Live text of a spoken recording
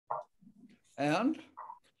And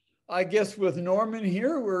I guess with Norman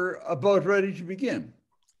here, we're about ready to begin.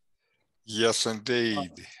 Yes,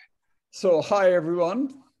 indeed. So hi,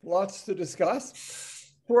 everyone. Lots to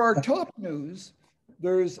discuss. For our top news,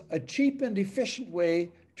 there's a cheap and efficient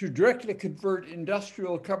way to directly convert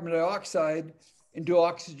industrial carbon dioxide into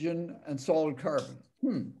oxygen and solid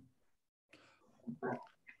carbon.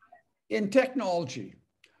 In technology,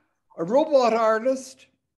 a robot artist,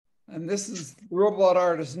 and this is the robot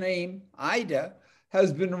artist's name, Ida,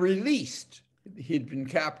 has been released. He'd been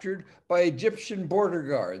captured by Egyptian border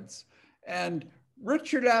guards. And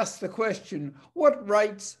Richard asked the question, what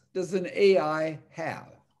rights does an AI have?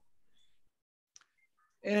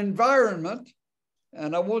 In environment,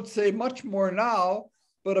 and I won't say much more now,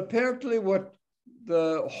 but apparently what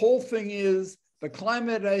the whole thing is, the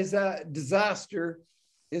climate disaster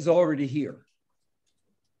is already here.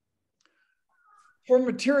 For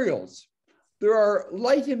materials, there are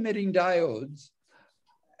light-emitting diodes,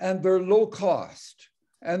 and they're low cost,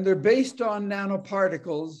 and they're based on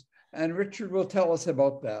nanoparticles, and Richard will tell us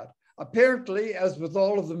about that. Apparently, as with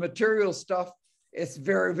all of the material stuff, it's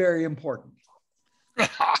very, very important.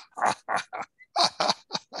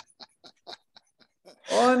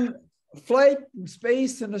 On flight,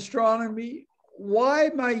 space, and astronomy, why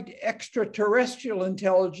might extraterrestrial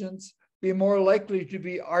intelligence be more likely to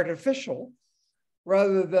be artificial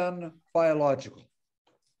rather than biological?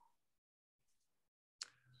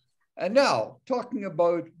 And now, talking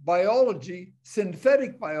about biology,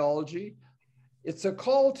 synthetic biology, it's a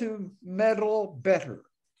call to meddle better.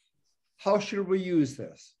 How should we use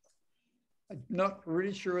this? I'm not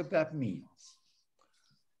really sure what that means.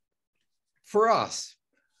 For us,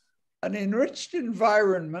 an enriched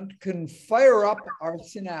environment can fire up our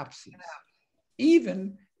synapses,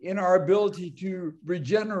 even in our ability to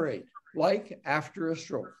regenerate, like after a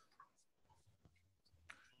stroke.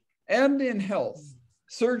 And in health,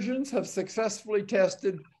 surgeons have successfully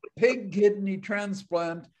tested pig kidney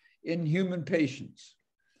transplant in human patients.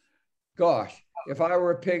 Gosh, if I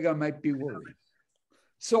were a pig, I might be worried.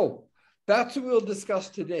 So that's what we'll discuss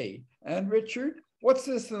today. And Richard, what's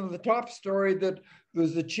this in the top story that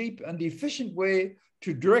there's a cheap and efficient way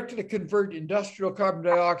to directly convert industrial carbon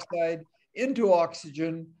dioxide into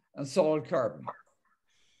oxygen and solid carbon?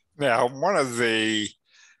 Now, one of the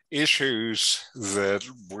issues that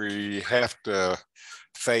we have to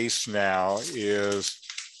face now is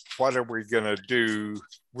what are we going to do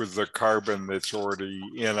with the carbon that's already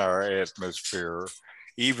in our atmosphere?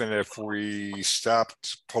 Even if we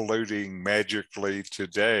stopped polluting magically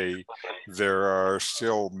today, there are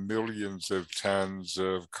still millions of tons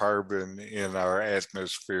of carbon in our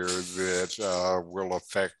atmosphere that will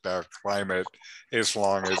affect our climate as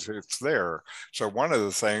long as it's there. So one of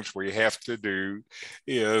the things we have to do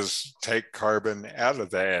is take carbon out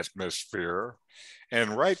of the atmosphere.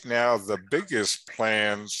 And right now, the biggest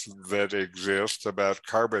plans that exist about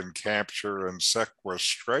carbon capture and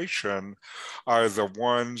sequestration are the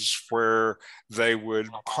ones where they would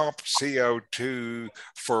pump CO2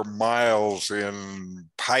 for miles in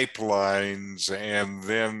pipelines and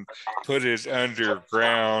then put it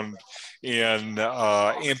underground in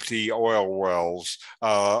empty oil wells,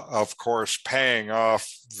 of course, paying off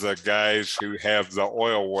the guys who have the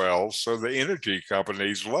oil wells. So the energy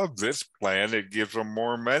companies love this plan. It gives them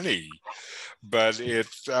more money. But it,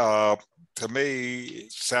 to me,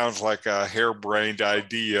 sounds like a harebrained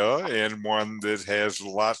idea and one that has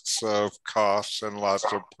lots of costs and lots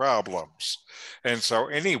of problems. And so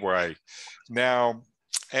anyway, now,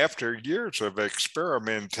 after years of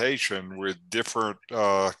experimentation with different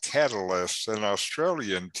catalysts, an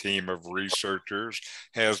Australian team of researchers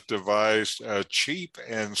has devised cheap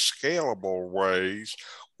and scalable ways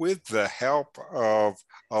with the help of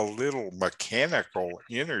a little mechanical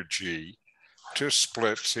energy to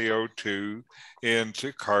split CO2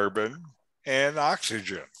 into carbon and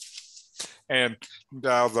oxygen. And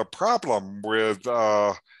now the problem with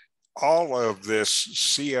all of this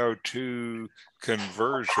CO2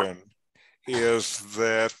 conversion is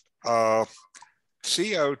that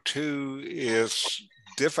CO2 is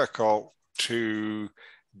difficult to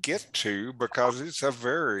get to because it's a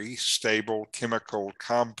very stable chemical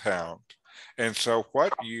compound. And so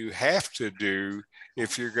what you have to do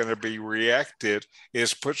if you're going to be reacted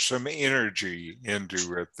is put some energy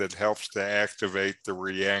into it that helps to activate the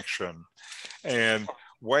reaction. And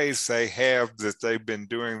ways they have that they've been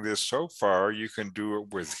doing this so far, you can do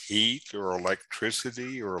it with heat or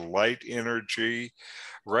electricity or light energy.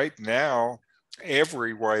 Right now,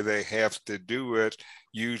 every way they have to do it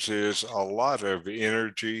uses a lot of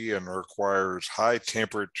energy and requires high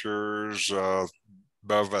temperatures,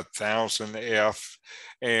 above 1,000 F,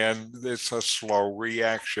 and it's a slow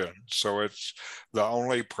reaction. So it's the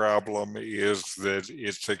only problem is that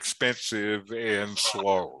it's expensive and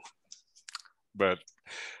slow. But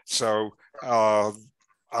so our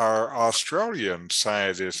Australian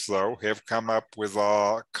scientists, though, have come up with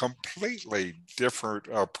a completely different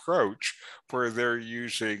approach where they're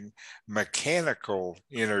using mechanical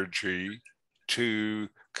energy to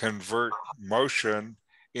convert motion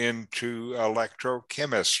into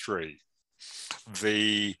electrochemistry.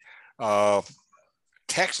 The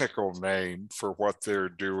technical name for what they're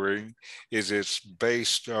doing is it's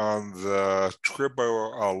based on the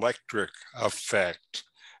triboelectric effect.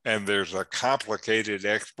 And there's a complicated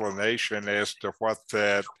explanation as to what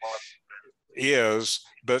that is,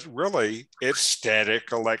 but really it's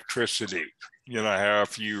static electricity. You know how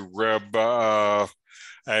if you rub a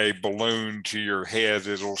balloon to your head,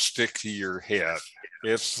 it'll stick to your head.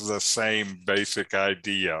 It's the same basic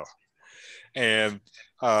idea. And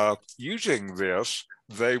using this,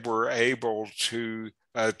 they were able to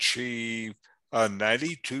achieve a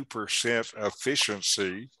 92%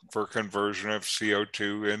 efficiency for conversion of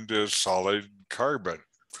CO2 into solid carbon.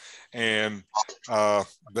 And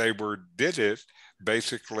they did it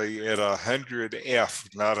basically at 100 F,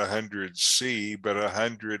 not 100 C, but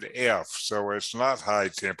 100 F. So it's not high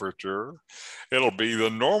temperature. It'll be the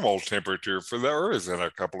normal temperature for the Earth in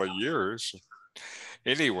a couple of years.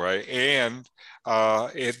 Anyway, and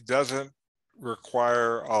it doesn't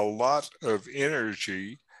require a lot of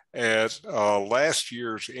energy. At last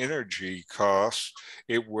year's energy costs,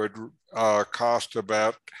 it would cost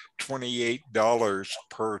about $28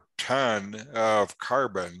 per ton of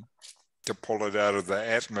carbon to pull it out of the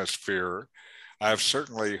atmosphere. I've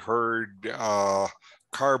certainly heard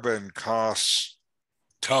carbon costs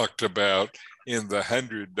talked about in the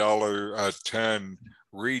 $100 a ton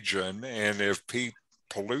region, and if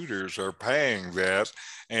polluters are paying that,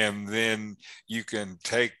 and then you can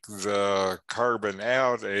take the carbon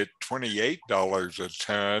out at $28 a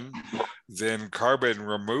ton, then carbon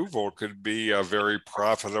removal could be a very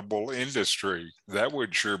profitable industry. That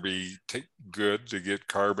would sure be good to get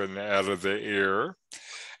carbon out of the air.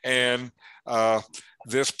 And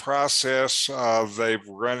this process, they've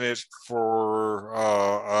run it for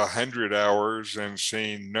 100 hours and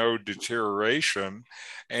seen no deterioration.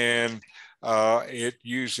 And it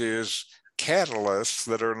uses catalysts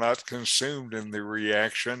that are not consumed in the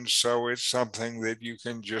reaction. So it's something that you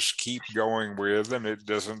can just keep going with and it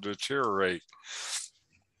doesn't deteriorate.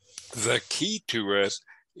 The key to it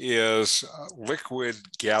is liquid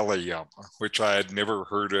gallium, which I had never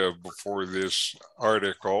heard of before this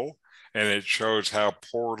article. And it shows how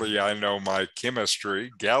poorly I know my chemistry.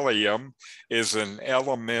 Gallium is an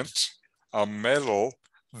element, a metal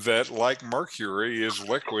that, like mercury, is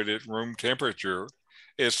liquid at room temperature.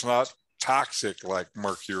 It's not toxic like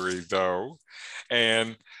mercury, though.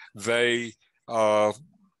 And they, to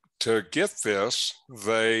get this,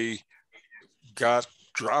 they got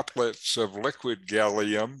droplets of liquid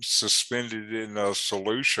gallium suspended in a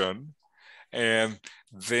solution and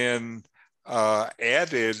then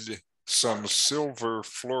added some silver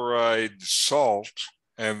fluoride salt,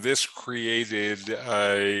 and this created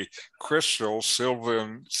a crystal,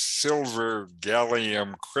 silver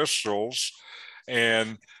gallium crystals.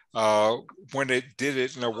 And when it did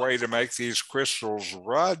it in a way to make these crystals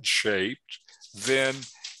rod-shaped, then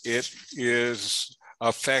it is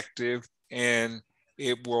effective and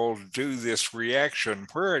it will do this reaction.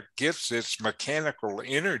 Where it gets its mechanical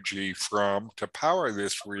energy from to power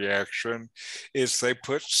this reaction is they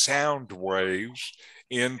put sound waves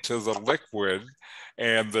into the liquid,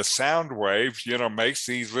 and the sound waves, makes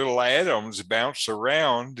these little atoms bounce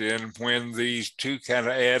around. And when these two kind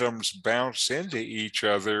of atoms bounce into each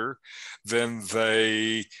other, then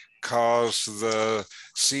they cause the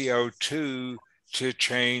CO2 to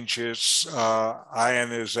change its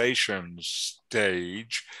ionization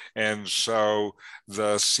stage. And so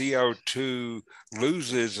the CO2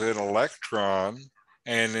 loses an electron,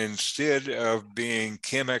 and instead of being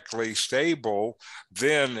chemically stable,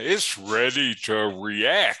 then it's ready to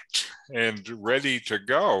react and ready to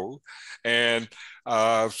go. And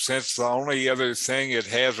since the only other thing it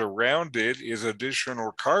has around it is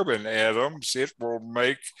additional carbon atoms, it will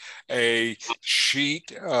make a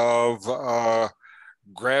sheet of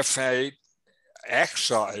graphene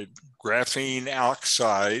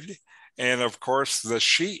oxide, and of course the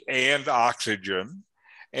sheet, and oxygen,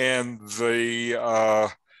 and the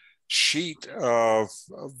sheet of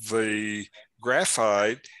the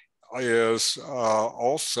graphite is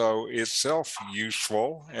also itself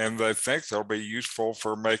useful, and they think they'll be useful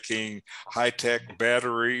for making high-tech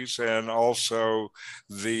batteries and also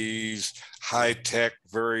these high-tech,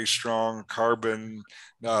 very strong carbon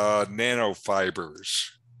nanofibers.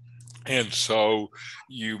 And so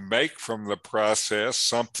you make from the process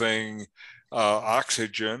something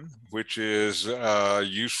oxygen, which is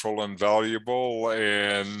useful and valuable,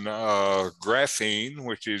 and graphene,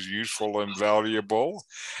 which is useful and valuable.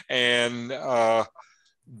 And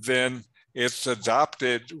then it's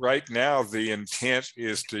adopted right now. The intent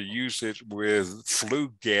is to use it with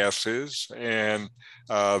flue gases, and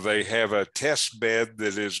they have a test bed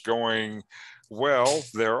that is going well.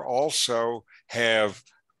 They're also have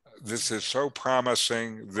this is so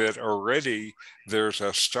promising that already there's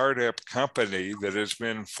a startup company that has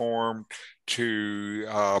been formed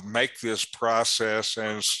to make this process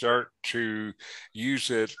and start to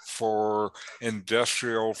use it for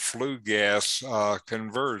industrial flue gas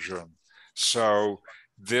conversion. So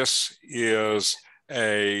this is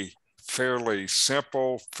a fairly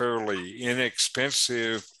simple, fairly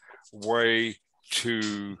inexpensive way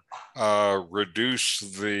to reduce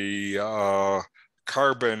the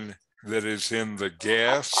carbon that is in the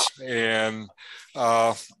gas, and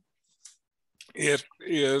it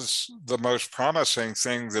is the most promising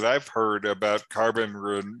thing that I've heard about carbon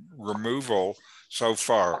removal so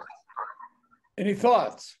far. Any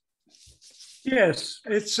thoughts? Yes,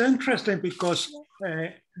 it's interesting because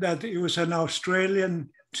that it was an Australian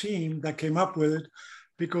team that came up with it,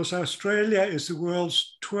 because Australia is the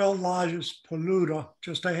world's 12th largest polluter,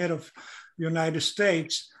 just ahead of the United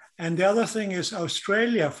States. And the other thing is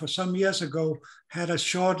Australia, for some years ago, had a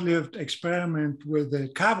short-lived experiment with the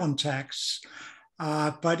carbon tax,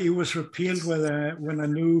 but it was repealed when a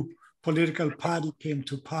new political party came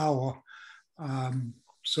to power.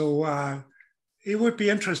 So it would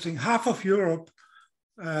be interesting. Half of Europe,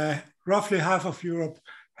 roughly half of Europe,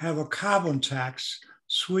 have a carbon tax,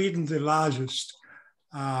 Sweden the largest,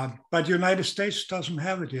 but the United States doesn't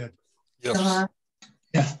have it yet. Yes.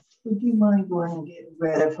 Yeah. Would you mind going and getting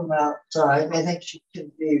Greta from outside? I think she's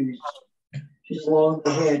confused. She's along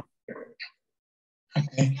the head.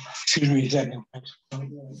 Okay. Excuse me a second.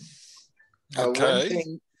 Okay.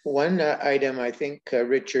 One item, I think,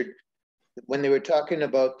 Richard, when they were talking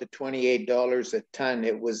about the $28 a ton,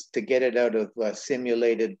 it was to get it out of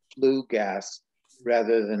simulated flue gas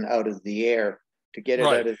rather than out of the air. To get it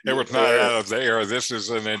out of the air. It was not out of the air. This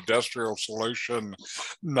is an industrial solution,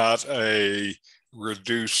 not a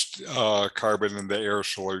reduced carbon in the air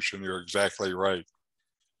solution. You're exactly right.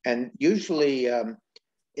 And usually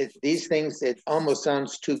these things, it almost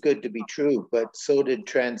sounds too good to be true, but so did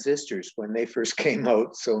transistors when they first came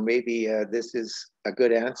out. So maybe this is a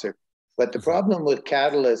good answer. But the problem with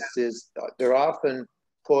catalysts is they're often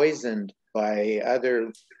poisoned by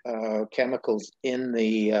other chemicals in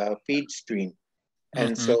the feed stream.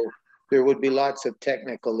 And so there would be lots of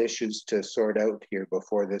technical issues to sort out here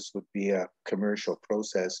before this would be a commercial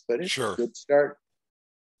process, but it's a good start.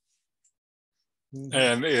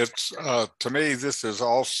 And it's, to me, this is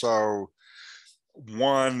also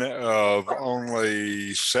one of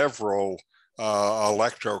only several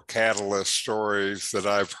electrocatalyst stories that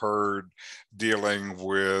I've heard dealing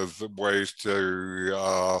with ways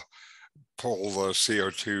to pull the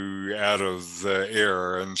CO2 out of the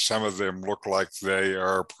air, and some of them look like they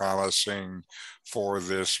are promising for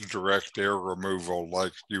this direct air removal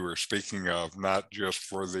like you were speaking of, not just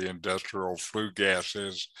for the industrial flue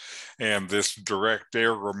gases. And this direct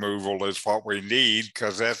air removal is what we need,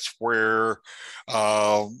 because that's where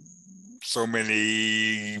so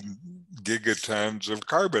many gigatons of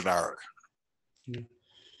carbon are.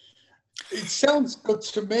 It sounds good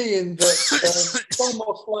to me in that it's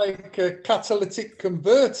almost like a catalytic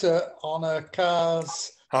converter on a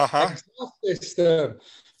car's exhaust system.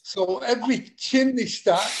 So every chimney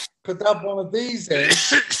stack could have one of these in, and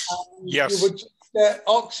yes. You would just get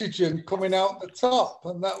oxygen coming out the top,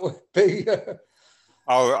 and that would be...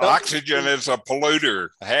 oxygen is a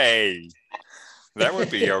polluter. Hey, that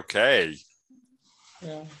would be okay.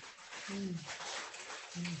 Yeah.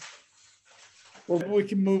 Well, we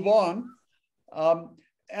can move on.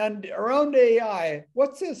 And around AI,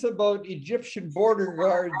 what's this about Egyptian border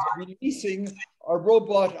guards releasing a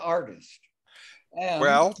robot artist? And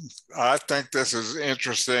well, I think this is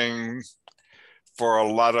interesting for a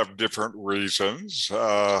lot of different reasons.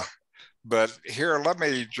 But here, let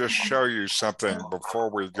me just show you something before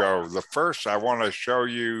we go. The first, I want to show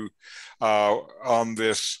you on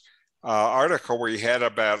this article we had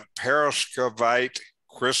about perovskite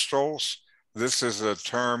crystals. This is a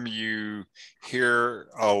term you hear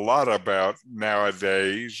a lot about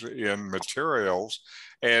nowadays in materials.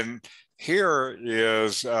 And here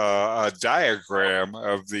is a diagram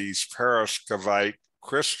of these perovskite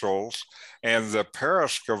crystals. And the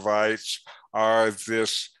perovskites are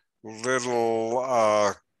this little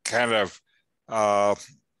kind of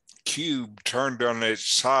cube turned on its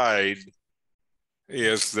side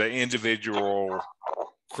is the individual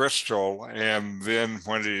crystal, and then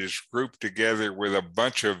when it is grouped together with a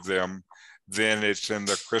bunch of them, then it's in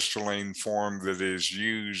the crystalline form that is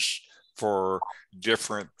used for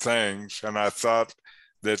different things. And I thought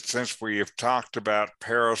that since we have talked about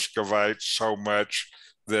perovskites so much,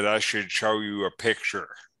 that I should show you a picture.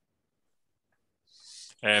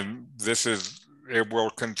 And this is, it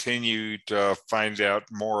will continue to find out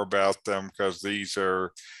more about them because these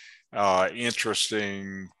are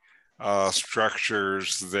interesting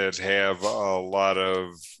structures that have a lot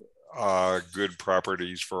of good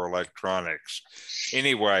properties for electronics.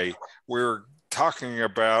 Anyway, we're talking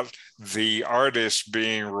about the artist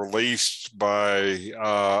being released by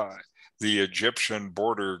the Egyptian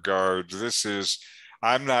border guards. This is,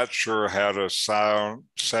 I'm not sure how to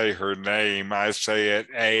say her name. I say it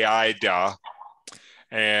Aida.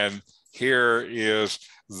 And here is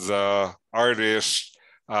the artist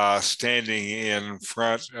standing in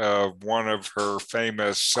front of one of her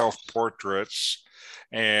famous self-portraits.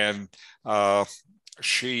 And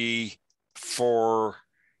she, for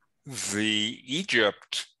the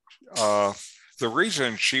Egypt, the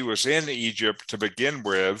reason she was in Egypt to begin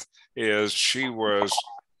with is she was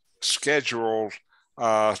scheduled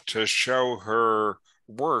to show her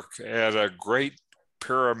work at a great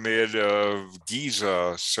Pyramid of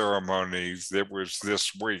Giza ceremonies that was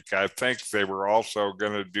this week. I think they were also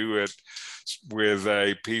going to do it with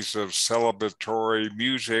a piece of celebratory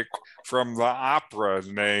music from the opera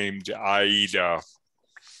named Aida.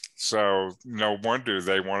 So no wonder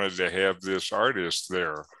they wanted to have this artist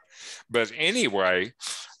there. But anyway,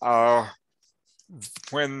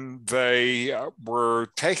 when they were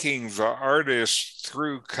taking the artist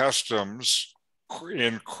through customs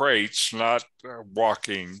in crates, not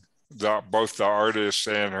walking, both the artist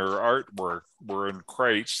and her artwork were in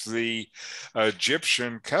crates, the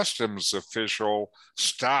Egyptian customs official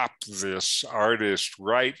stopped this artist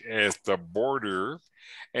right at the border,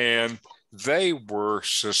 and they were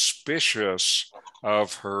suspicious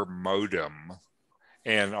of her modem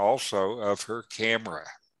and also of her camera.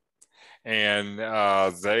 And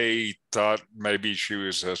they thought maybe she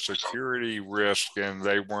was a security risk and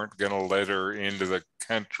they weren't going to let her into the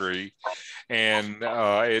country. And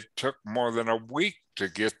it took more than a week to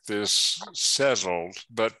get this settled,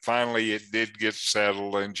 but finally it did get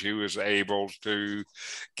settled and she was able to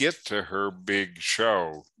get to her big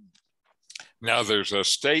show. Now there's a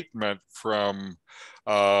statement from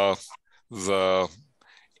the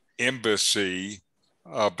embassy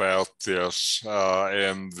about this,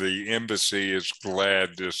 and the embassy is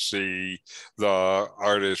glad to see the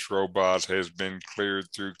artist robot has been cleared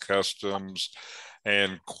through customs,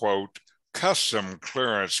 and quote, custom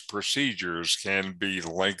clearance procedures can be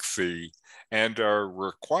lengthy and are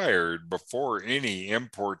required before any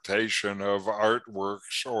importation of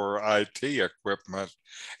artworks or IT equipment.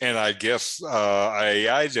 And I guess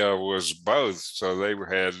AIDA was both, so they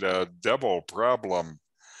had a double problem.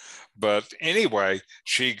 But anyway,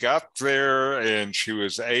 she got there and she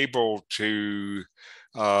was able to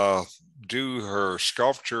do her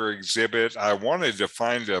sculpture exhibit. I wanted to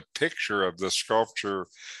find a picture of the sculpture,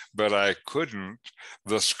 but I couldn't.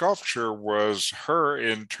 The sculpture was her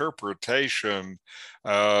interpretation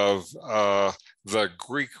of the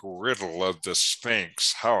Greek riddle of the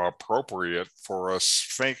Sphinx. How appropriate for a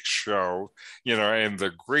Sphinx show, you know, and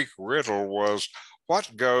the Greek riddle was,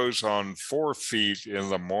 what goes on 4 feet in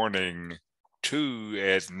the morning, 2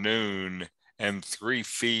 at noon, and 3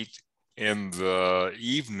 feet in the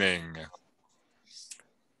evening?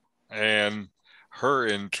 And her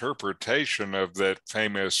interpretation of that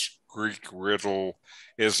famous Greek riddle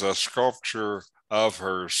is a sculpture of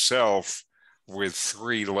herself with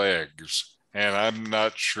 3 legs. And I'm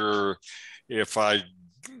not sure if I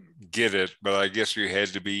get it, but I guess you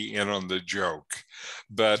had to be in on the joke.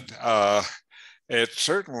 But it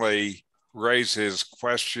certainly raises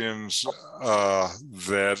questions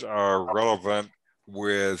that are relevant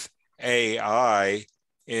with AI,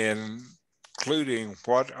 including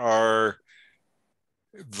what are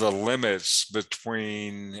the limits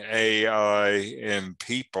between AI and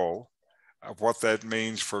people. What that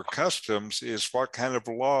means for customs is what kind of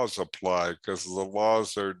laws apply, because the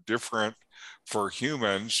laws are different for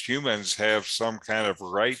humans. Humans have some kind of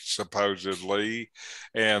right, supposedly,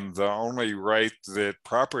 and the only right that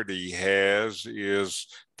property has is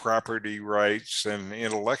property rights and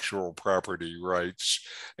intellectual property rights.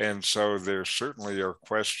 And so there certainly are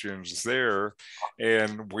questions there.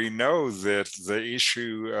 And we know that the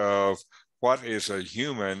issue of what is a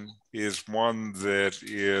human is one that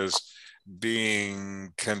is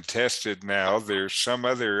being contested now. There's some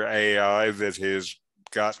other AI that has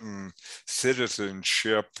gotten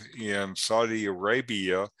citizenship in Saudi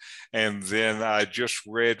Arabia. And then I just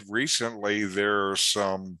read recently there are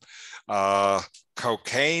some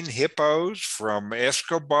cocaine hippos from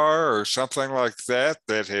Escobar or something like that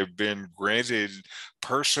that have been granted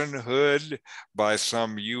personhood by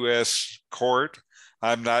some US court.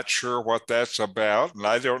 I'm not sure what that's about. And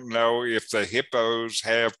I don't know if the hippos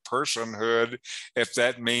have personhood, if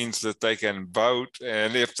that means that they can vote.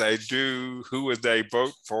 And if they do, who would they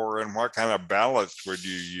vote for and what kind of ballots would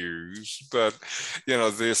you use? But, you know,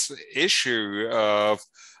 this issue of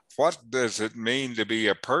what does it mean to be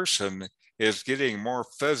a person is getting more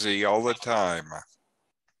fuzzy all the time.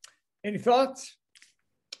 Any thoughts?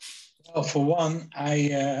 Well, for one, I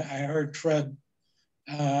heard Fred,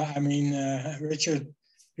 Richard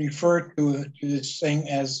referred to this thing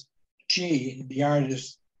as she, the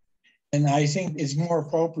artist. And I think it's more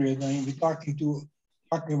appropriate, I mean, we're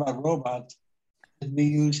talking about robots, that we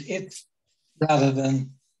use it rather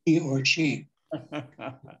than he or she to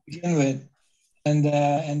begin with. And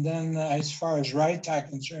then as far as rights are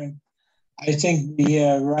concerned, I think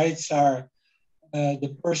the rights are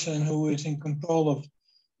the person who is in control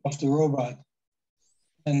of the robot.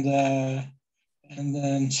 And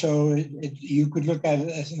then so you could look at it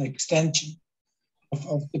as an extension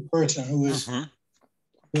of the person who is,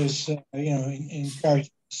 in charge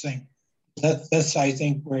of this thing. That's I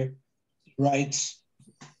think where rights,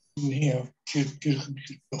 should go.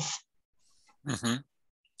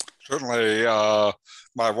 Certainly,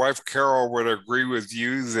 my wife Carol would agree with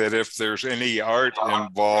you that if there's any art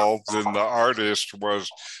involved, then the artist was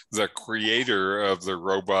the creator of the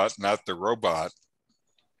robot, not the robot.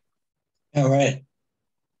 All right.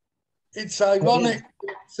 It's ironic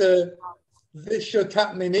that this should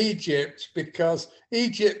happen in Egypt because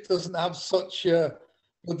Egypt doesn't have such a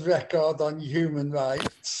good record on human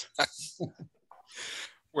rights.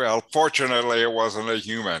 Well, fortunately, it wasn't a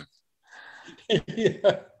human.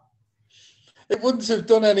 Yeah. It wouldn't have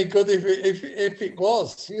done any good if it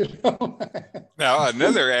was, you know. Now,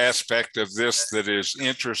 another aspect of this that is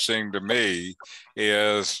interesting to me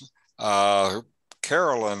is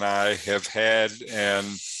Carol and I have had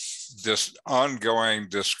this ongoing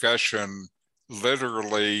discussion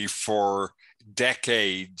literally for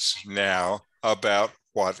decades now about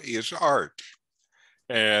what is art.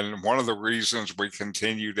 And one of the reasons we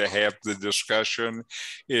continue to have the discussion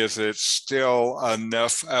is it's still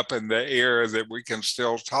enough up in the air that we can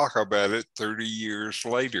still talk about it 30 years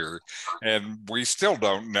later. And we still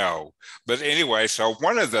don't know. But anyway, so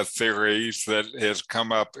one of the theories that has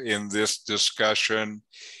come up in this discussion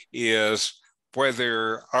is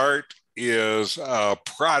whether art is a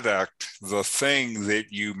product, the thing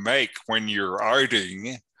that you make when you're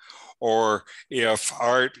arting, or if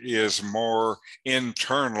art is more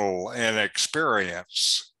internal and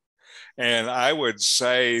experience. And I would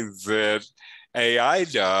say that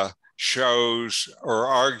AIDA shows or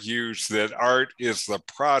argues that art is the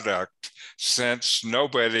product, since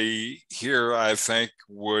nobody here, I think,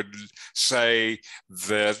 would say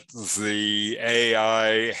that the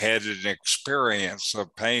AI had an experience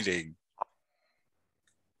of painting.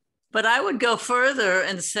 But I would go further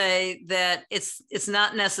and say that it's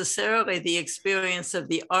not necessarily the experience of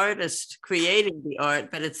the artist creating the art,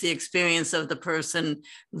 but it's the experience of the person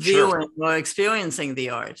viewing or experiencing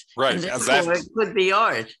the art. Right. And therefore, it could be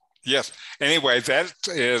art. Yes. Anyway, that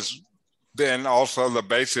is then also the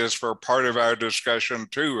basis for part of our discussion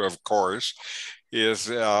too, of course, is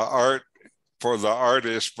art for the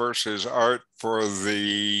artist versus art for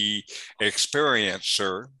the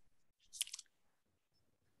experiencer.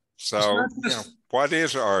 So, what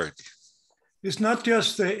is art? It's not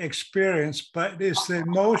just the experience, but it's the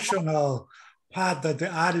emotional part that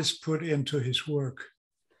the artist put into his work.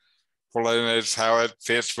 Well, and it's how it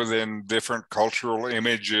fits within different cultural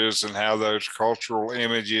images and how those cultural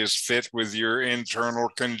images fit with your internal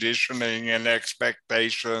conditioning and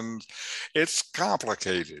expectations. It's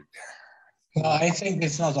complicated. Well, I think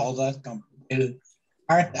it's not all that complicated.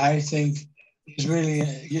 Art, I think, is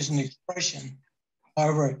really just an expression.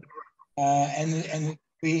 However, and it could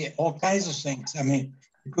be all kinds of things. I mean,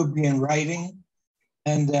 it could be in writing,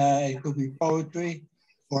 and it could be poetry,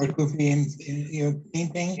 or it could be in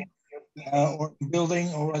painting, or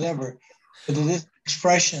building or whatever, but it is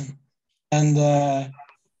expression. And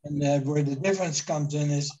where the difference comes in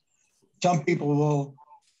is some people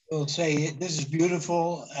will say, this is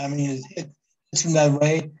beautiful. I mean, it's in that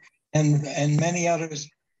way. And many others,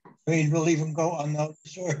 I mean, will even go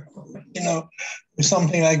unnoticed or, or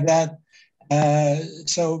something like that.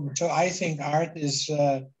 So I think art is,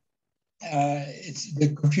 it's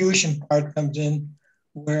the confusion part comes in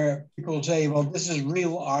where people say, well, this is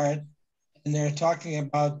real art. And they're talking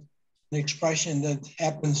about an expression that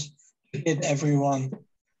happens to hit everyone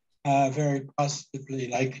very positively,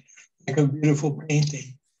 like a beautiful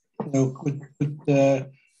painting, could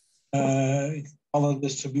follow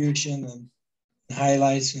distribution and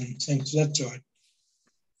highlights and things of that sort.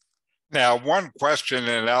 Now, one question,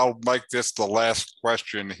 and I'll make this the last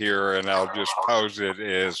question here, and I'll just pose it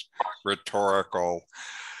as rhetorical,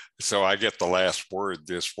 so I get the last word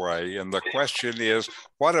this way. And the question is,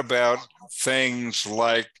 what about things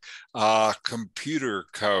like computer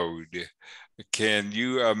code? Can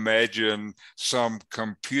you imagine some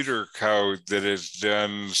computer code that is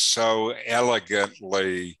done so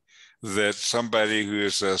elegantly that somebody who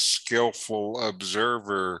is a skillful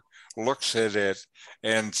observer looks at it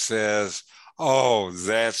and says, oh,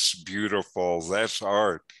 that's beautiful, that's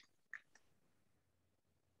art?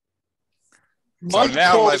 So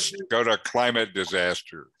now let's go to climate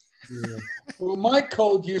disaster. Yeah. Well, my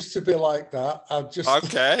code used to be like that. I've just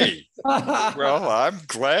okay. Well, I'm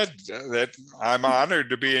glad that I'm honored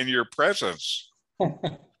to be in your presence.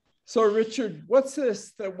 So, Richard, what's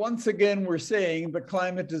this that once again we're saying the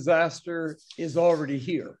climate disaster is already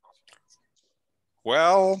here?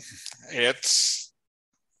 Well, it's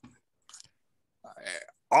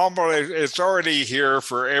almost, it's already here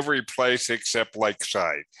for every place except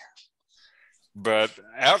Lakeside. But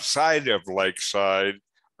outside of Lakeside,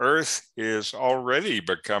 Earth is already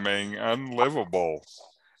becoming unlivable.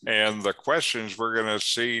 And the questions we're going to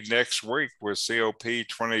see next week with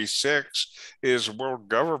COP26 is, will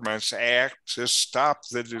governments act to stop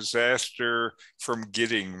the disaster from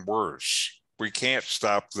getting worse? We can't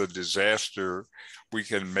stop the disaster. We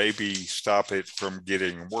can maybe stop it from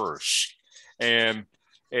getting worse. And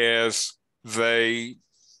as they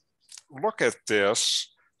look at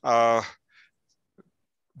this,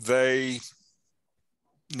 they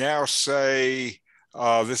now say,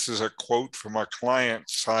 this is a quote from a client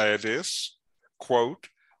scientist, quote,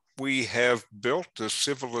 we have built a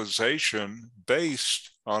civilization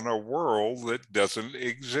based on a world that doesn't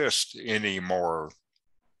exist anymore.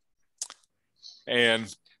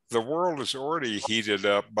 And the world is already heated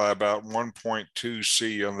up by about 1.2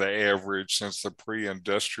 C on the average since the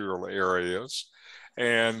pre-industrial areas.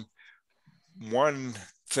 And one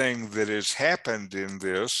thing that has happened in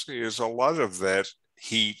this is a lot of that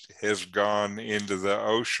heat has gone into the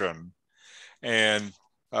ocean. And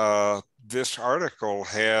this article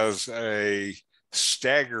has a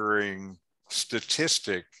staggering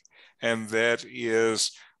statistic, and that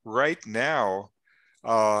is right now,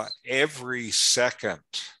 every second,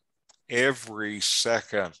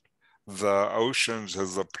 the oceans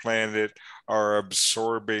of the planet are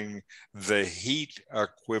absorbing the heat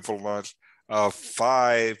equivalent of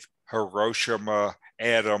 5 Hiroshima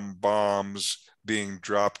atom bombs being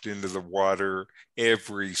dropped into the water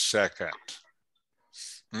every second.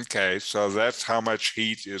 Okay, so that's how much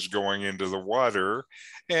heat is going into the water,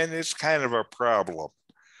 and it's kind of a problem.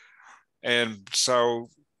 And so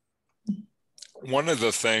one of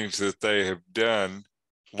the things that they have done,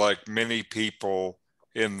 like many people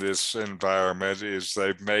in this environment, is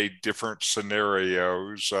they've made different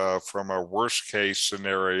scenarios from a worst case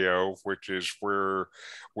scenario, which is where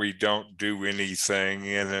we don't do anything,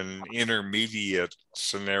 in an intermediate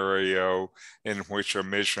scenario in which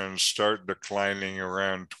emissions start declining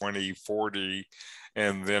around 2040,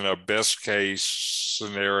 and then a best case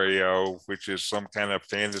scenario, which is some kind of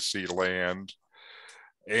fantasy land.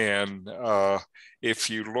 And if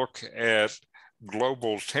you look at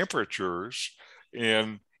global temperatures,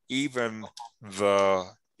 in even the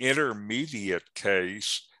intermediate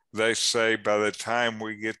case, they say by the time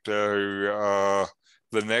we get to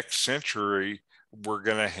the next century, we're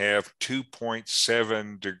going to have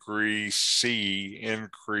 2.7 degrees C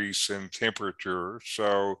increase in temperature.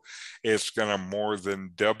 So it's going to more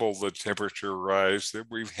than double the temperature rise that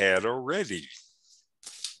we've had already.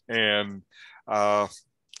 And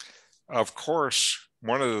of course,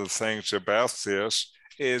 one of the things about this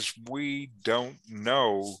is we don't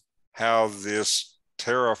know how this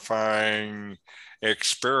terrifying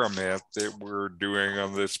experiment that we're doing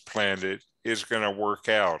on this planet is going to work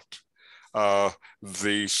out.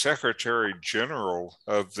 The Secretary General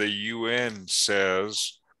of the UN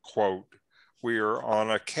says, quote, we are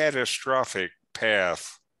on a catastrophic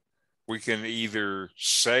path. We can either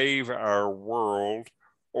save our world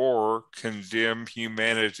or condemn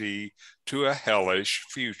humanity to a hellish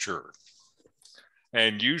future.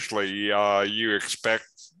 And usually you expect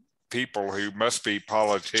people who must be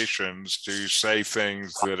politicians to say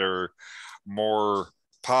things that are more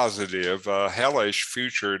positive. A hellish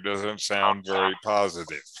future doesn't sound very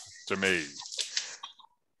positive to me.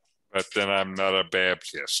 But then I'm not a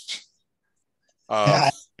Baptist. I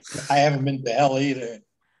haven't been to hell either.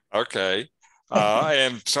 Okay.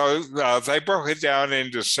 And so they broke it down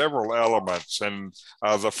into several elements. And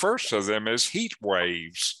the first of them is heat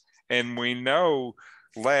waves. And we know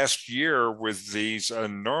last year with these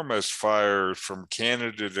enormous fires from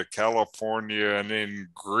Canada to California and in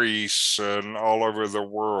Greece and all over the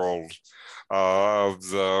world of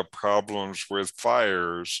the problems with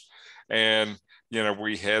fires. And, you know,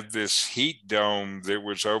 we had this heat dome that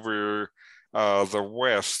was over the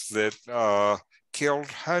West that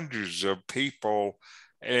killed hundreds of people,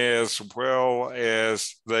 as well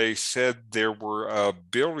as they said there were 1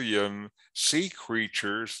 billion sea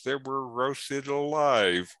creatures that were roasted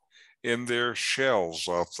alive in their shells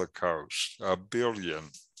off the coast, 1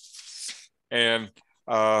 billion. And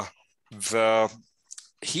the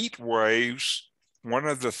heat waves, one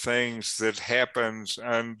of the things that happens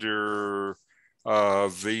under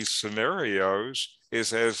these scenarios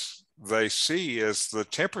is as the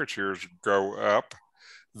temperatures go up,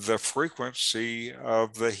 the frequency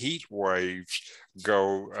of the heat waves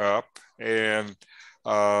go up, and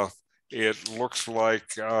it looks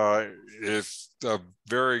like it's a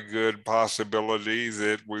very good possibility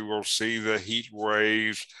that we will see the heat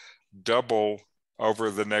waves double over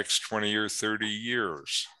the next 20 or 30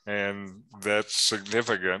 years. And that's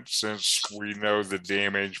significant since we know the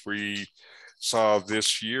damage we saw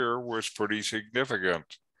this year was pretty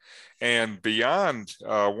significant. And beyond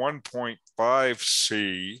 1.5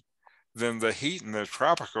 C, then the heat in the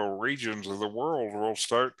tropical regions of the world will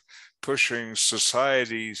start pushing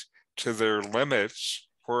societies to their limits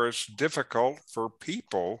where it's difficult for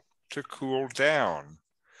people to cool down.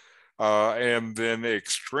 And then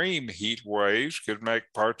extreme heat waves could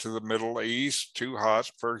make parts of the Middle East too hot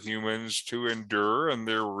for humans to endure, and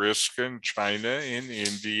their risk in China and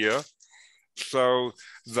India. So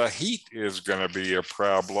the heat is going to be a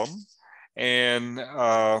problem. And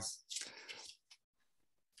the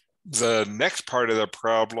next part of the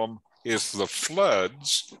problem is the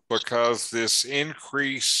floods, because this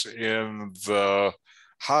increase in the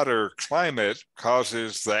hotter climate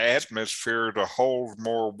causes the atmosphere to hold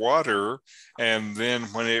more water. And then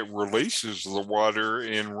when it releases the water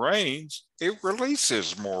in rains, it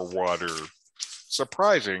releases more water.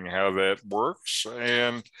 Surprising how that works.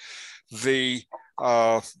 And they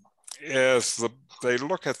look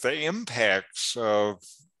at the impacts of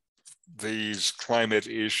these climate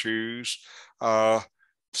issues,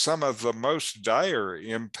 some of the most dire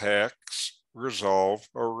impacts resolve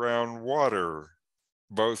around water,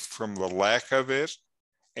 both from the lack of it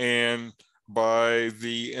and by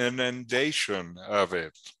the inundation of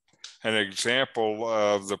it. An example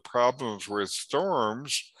of the problems with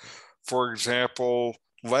storms, for example,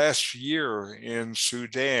 last year in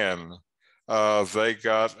Sudan, they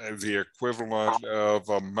got the equivalent of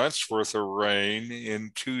a month's worth of rain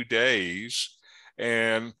in 2 days,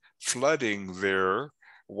 and flooding there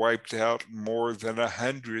wiped out more than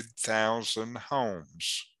 100,000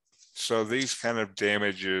 homes. So these kind of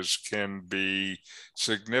damages can be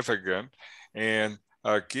significant. And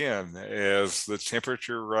again, as the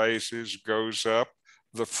temperature rises, goes up,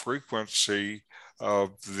 the frequency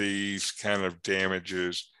of these kind of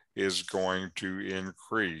damages is going to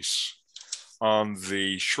increase. On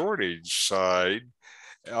the shortage side,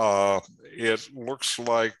 it looks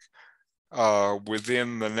like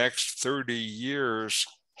within the next 30 years,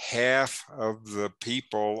 half of the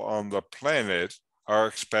people on the planet are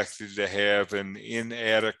expected to have an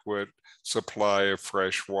inadequate supply of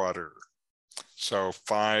fresh water. So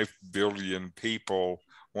 5 billion people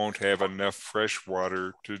won't have enough fresh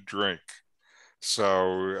water to drink.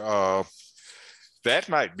 So that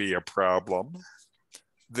might be a problem.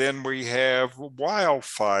 Then we have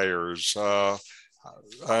wildfires.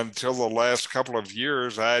 Until the last couple of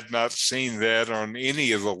years, I had not seen that on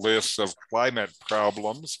any of the lists of climate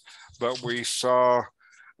problems, but we saw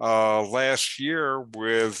last year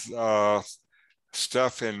with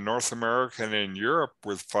stuff in North America and in Europe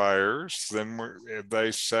with fires. Then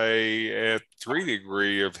they say at 3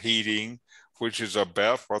 degrees of heating, which is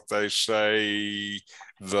about what they say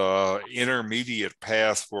the intermediate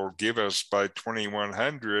path will give us by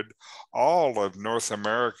 2100, all of North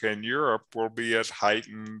America and Europe will be at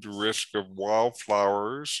heightened risk of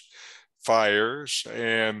wildflowers, fires,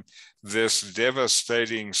 and this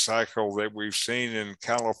devastating cycle that we've seen in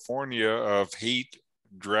California of heat,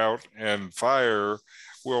 drought, and fire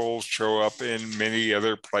will show up in many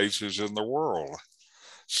other places in the world.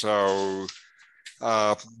 So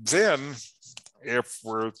then, if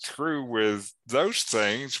we're through with those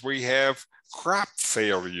things, we have crop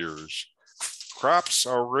failures. Crops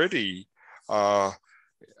already are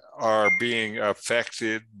being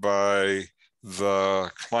affected by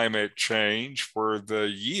the climate change, where the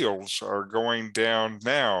yields are going down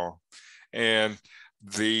now. And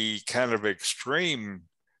the kind of extreme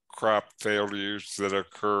crop failures that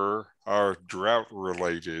occur are drought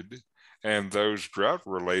related. And those drought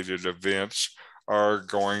related events are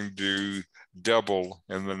going to double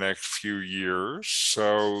in the next few years.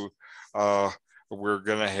 So we're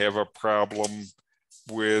going to have a problem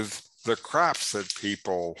with the crops that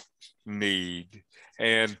people need.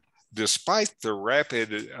 And despite the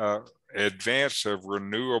rapid advance of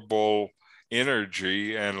renewable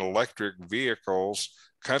energy and electric vehicles,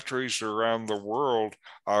 countries around the world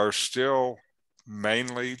are still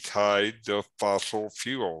mainly tied to fossil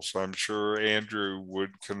fuels. I'm sure Andrew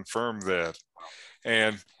would confirm that.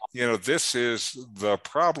 And, you know, this is the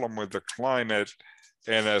problem with the climate,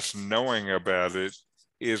 and us knowing about it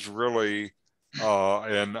is really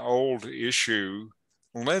an old issue.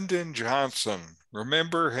 Lyndon Johnson,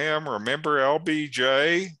 remember him? Remember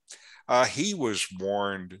LBJ? He was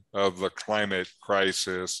warned of the climate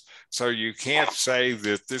crisis. So you can't say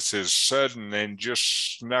that this is sudden and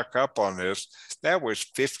just snuck up on this. That was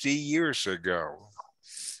 50 years ago.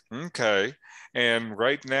 Okay. And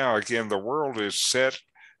right now, again, the world is set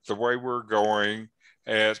the way we're going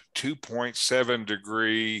at 2.7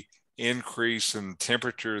 degree increase in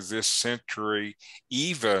temperature this century,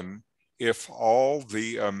 even if all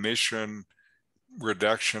the emission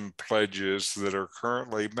reduction pledges that are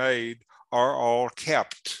currently made are all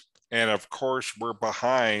kept. And of course, we're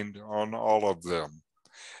behind on all of them.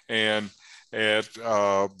 And at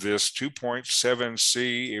this 2.7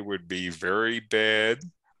 C, it would be very bad.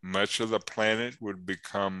 Much of the planet would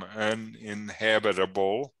become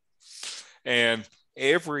uninhabitable. And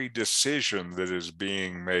every decision that is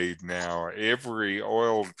being made now, every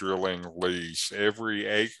oil drilling lease, every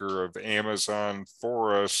acre of Amazon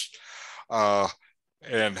forest,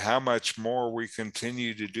 and how much more we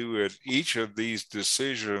continue to do it, each of these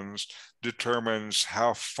decisions determines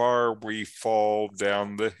how far we fall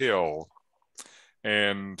down the hill.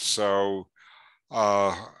 And so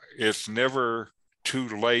it's never too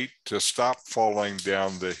late to stop falling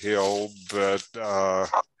down the hill, but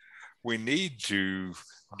we need to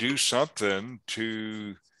do something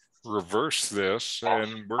to reverse this.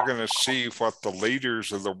 And we're going to see what the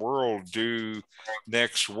leaders of the world do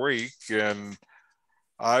next week. And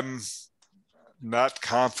I'm not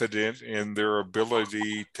confident in their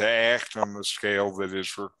ability to act on the scale that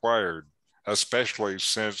is required, especially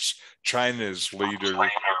since China's leader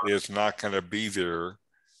is not going to be there.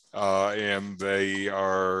 And they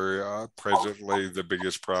are presently the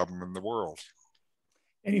biggest problem in the world.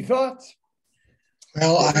 Any thoughts?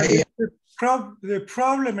 Well, the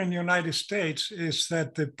problem in the United States is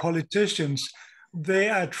that the politicians, they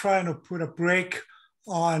are trying to put a brake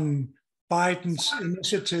on Biden's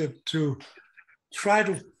initiative to try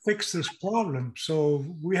to fix this problem. So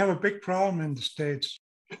we have a big problem in the States.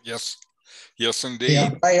 Yes, yes, indeed.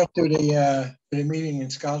 Yeah, prior to the meeting in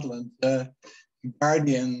Scotland,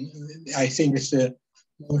 Guardian, I think it's the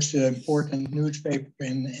most important newspaper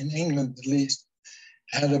in England, at least,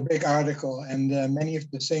 had a big article, and many of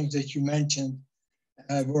the things that you mentioned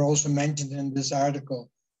were also mentioned in this article.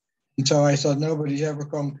 And so I thought nobody's ever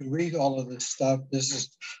come to read all of this stuff. This is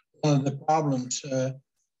one of the problems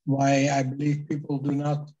why I believe people do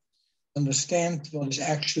not understand what is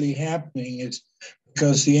actually happening, is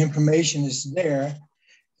because the information is there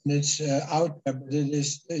and it's out there, but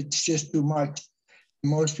it's just too much.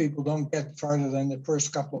 Most people don't get farther than the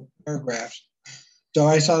first couple of paragraphs. So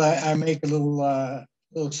I thought I make a little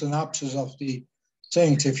synopsis of the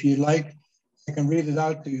things. If you like, I can read it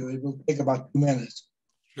out to you. It will take about 2 minutes.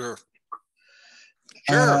 Sure.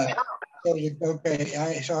 Sure. Okay.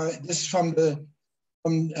 So this is from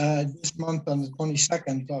this month on the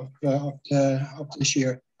 22nd of this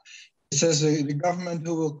year. It says the government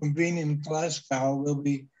who will convene in Glasgow will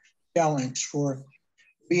be challenged for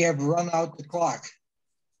we have run out the clock.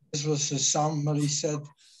 This was somebody said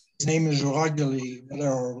his name is Rodgely,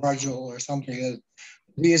 or Rodgel or something.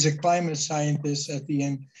 He is a climate scientist at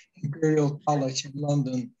the Imperial College in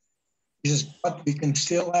London. He says, but we can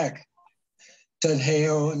still act, said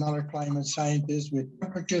Heo, another climate scientist, with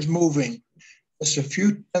temperatures moving just a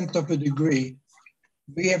few tenths of a degree.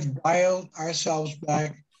 We have dialed ourselves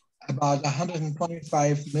back about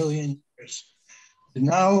 125 million years. And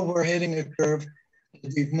now we're hitting a curve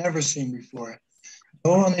that we've never seen before.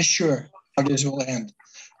 No one is sure how this will end.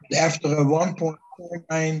 But after a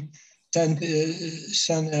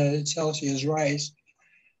 1.49 Celsius rise,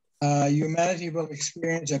 humanity will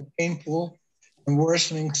experience a painful and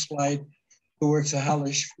worsening slide towards a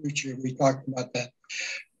hellish future. We talked about that.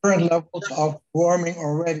 Current levels of warming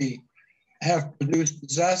already have produced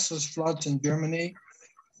disastrous floods in Germany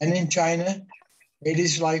and in China,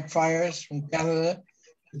 Hades-like fires from Canada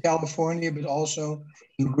to California, but also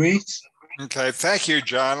in Greece. Okay, thank you,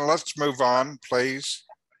 John. Let's move on, please.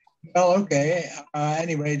 Well, okay.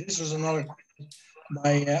 Anyway, this was another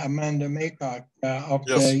by Amanda Maycock of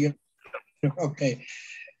the. Okay,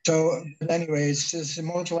 so but anyway, it's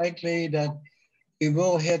most likely that we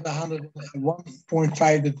will hit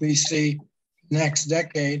 101.5 degrees C next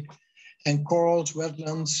decade, and corals,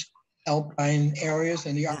 wetlands, alpine areas,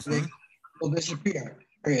 and the Arctic will disappear.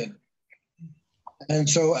 Period. And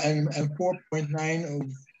so, and 4.9 of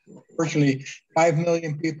virtually 5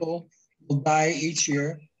 million people will die each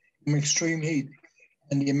year from extreme heat.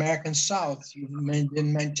 And the American South, you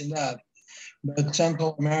didn't mention that, but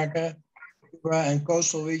Central America, Cuba, and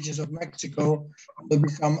coastal regions of Mexico will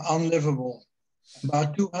become unlivable.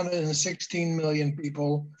 About 216 million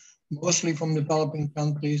people, mostly from developing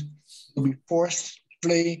countries, will be forced to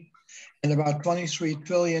flee, and about $23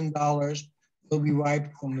 trillion will be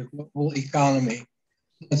wiped from the global economy.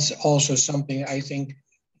 That's also something I think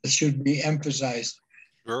that should be emphasized.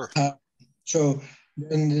 Sure. So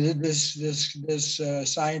this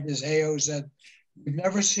scientist Heo said, we've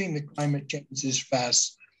never seen the climate change this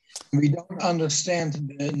fast. We don't understand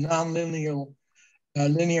the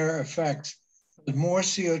linear effects, but more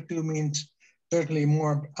CO2 means certainly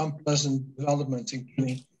more unpleasant developments,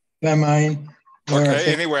 including famine.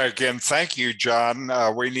 Okay, anyway, again, thank you, John.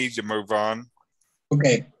 We need to move on.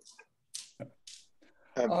 Okay.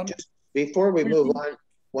 Just before we move on,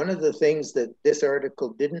 one of the things that this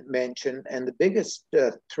article didn't mention, and the biggest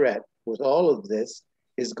threat with all of this,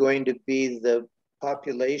 is going to be the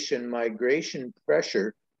population migration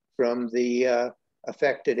pressure from the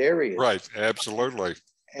affected areas. Right, absolutely.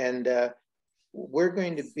 And we're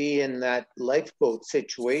going to be in that lifeboat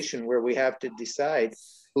situation where we have to decide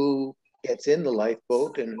who gets in the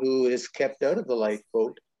lifeboat and who is kept out of the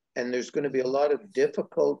lifeboat. And there's going to be a lot of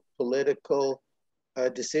difficult political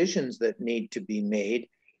decisions that need to be made.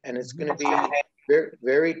 And it's going to be very,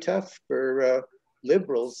 very tough for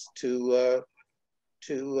liberals to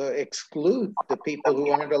exclude the people who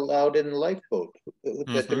aren't allowed in the lifeboat,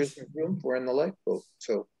 that there isn't room for in the lifeboat.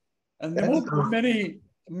 So, and there won't be many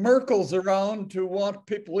Merkels around to want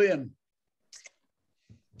people in.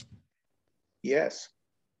 Yes.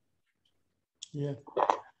 Yeah.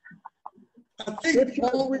 I think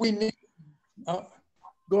what we need.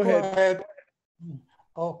 Go ahead.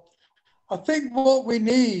 Oh, I think what we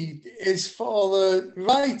need is for the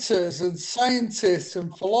writers and scientists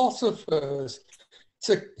and philosophers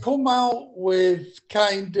to come out with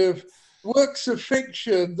kind of works of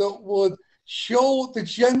fiction that would show the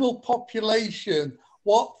general population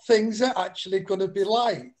what things are actually going to be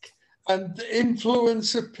like and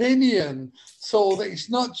influence opinion, so that it's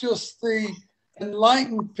not just the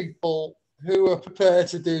enlightened people who are prepared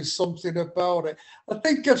to do something about it. I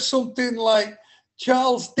think of something like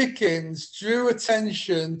Charles Dickens drew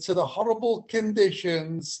attention to the horrible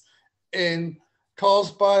conditions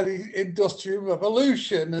caused by the Industrial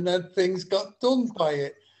Revolution, and then things got done by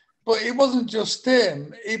it. But it wasn't just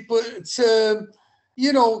him.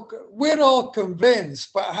 You know, we're all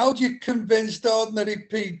convinced, but how do you convince the ordinary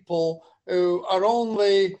people who are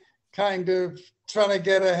only kind of trying to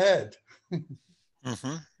get ahead?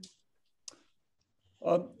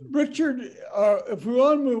 Richard, if we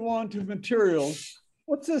want to move on to materials,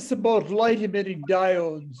 what's this about light-emitting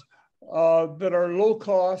diodes that are low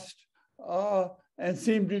cost and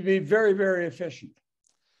seem to be very, very efficient?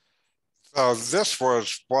 This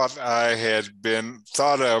was what I had been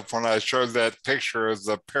thought of when I showed that picture of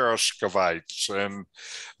the perovskites. And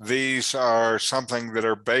these are something that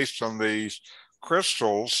are based on these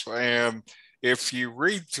crystals. And if you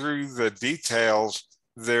read through the details,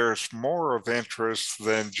 there's more of interest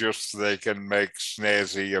than just they can make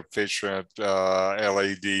snazzy, efficient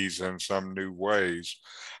LEDs in some new ways.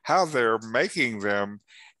 How they're making them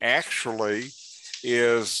actually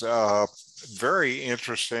is very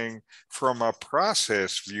interesting from a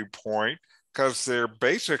process viewpoint, because they're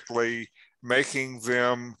basically making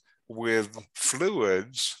them with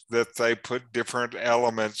fluids that they put different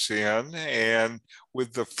elements in, and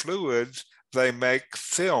with the fluids they make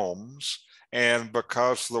films, and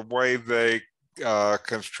because the way they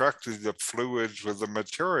constructed the fluids with the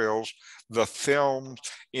materials, the films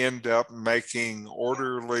end up making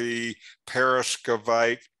orderly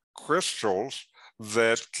perovskite crystals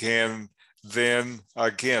that can then,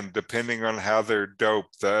 again, depending on how they're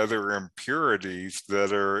doped, the other impurities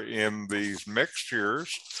that are in these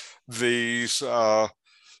mixtures, these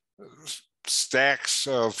stacks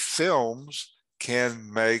of films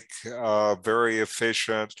can make very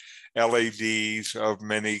efficient LEDs of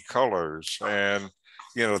many colors. And,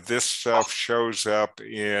 you know, this stuff shows up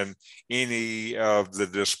in any of the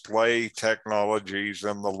display technologies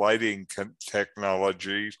and the lighting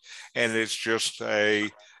technologies. And it's just a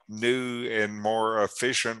new and more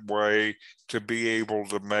efficient way to be able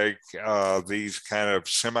to make these kind of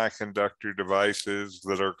semiconductor devices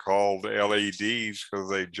that are called LEDs because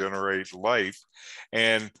they generate light.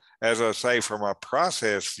 And as I say, from a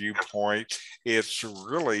process viewpoint, it's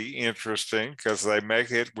really interesting because they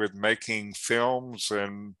make it with making films,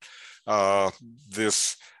 and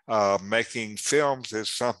this making films is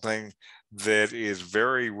something that is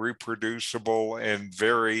very reproducible and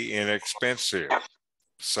very inexpensive.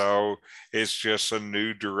 So it's just a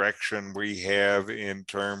new direction we have in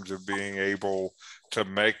terms of being able to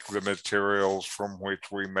make the materials from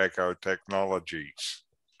which we make our technologies.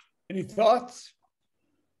 Any thoughts?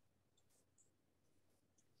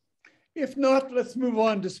 If not, let's move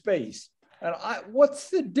on to space. And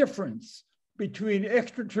what's the difference between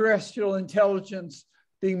extraterrestrial intelligence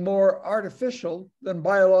being more artificial than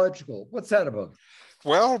biological? What's that about?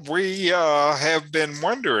 Well, we have been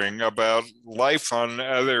wondering about life on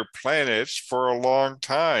other planets for a long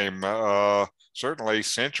time, certainly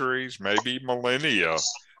centuries, maybe millennia,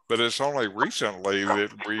 but it's only recently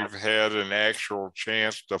that we've had an actual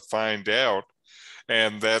chance to find out,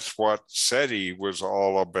 and that's what SETI was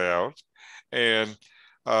all about. And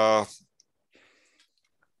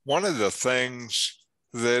one of the things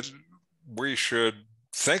that we should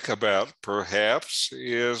think about perhaps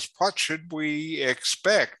is what should we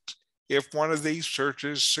expect if one of these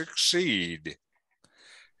searches succeed?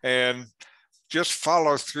 And just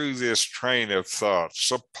follow through this train of thought.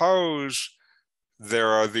 Suppose there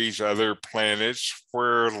are these other planets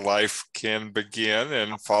where life can begin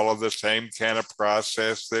and follow the same kind of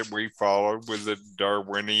process that we followed with the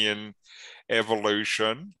Darwinian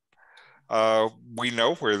evolution. We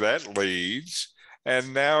know where that leads.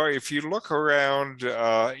 And now if you look around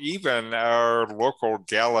even our local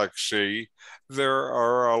galaxy, there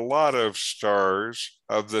are a lot of stars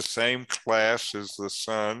of the same class as the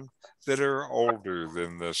sun that are older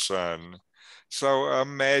than the sun. So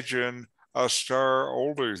imagine a star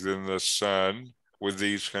older than the sun with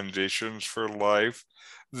these conditions for life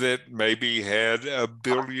that maybe had 1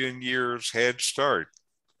 billion years head start.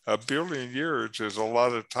 1 billion years is a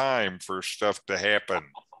lot of time for stuff to happen.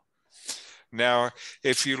 Now,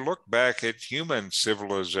 if you look back at human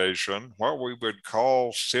civilization, what we would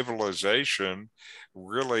call civilization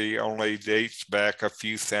really only dates back a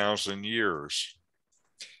few thousand years.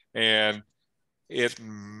 And it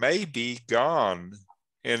may be gone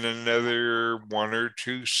in another 1 or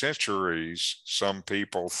 2 centuries, some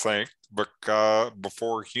people think, because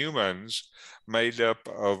before humans, made up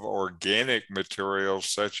of organic materials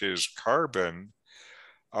such as carbon,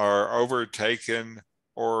 are overtaken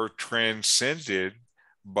or transcended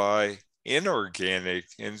by inorganic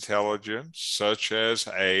intelligence such as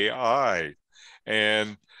AI.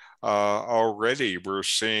 And already we're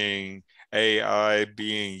seeing AI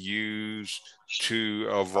being used to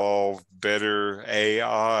evolve better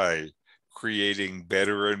AI, creating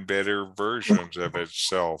better and better versions of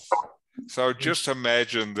itself. So just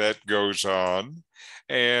imagine that goes on.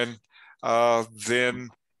 And then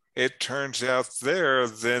it turns out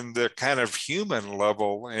then the kind of human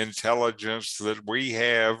level intelligence that we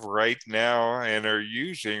have right now and are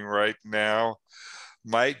using right now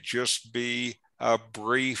might just be a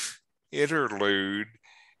brief interlude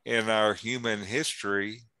in our human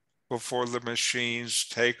history before the machines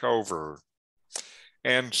take over.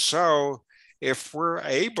 And so if we're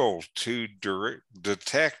able to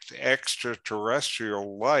detect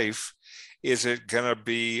extraterrestrial life, is it going to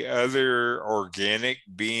be other organic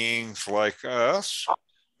beings like us,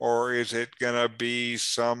 or is it going to be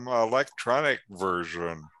some electronic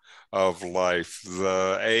version of life,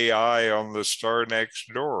 the AI on the star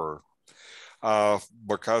next door?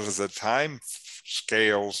 Because of the time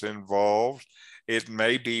scales involved, it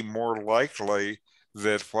may be more likely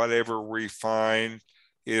that whatever we find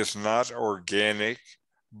is not organic,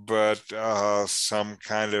 but some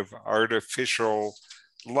kind of artificial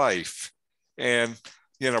life. And,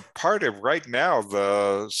 part of right now,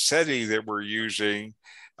 the SETI that we're using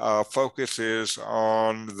focuses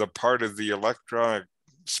on the part of the electronic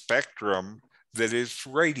spectrum that is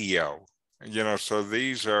radio. So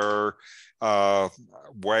these are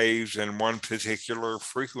waves in one particular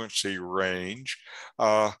frequency range.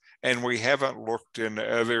 And we haven't looked in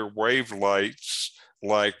other wavelengths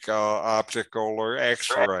like optical or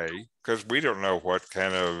X-ray, because we don't know what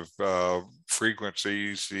kind of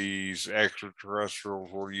frequencies these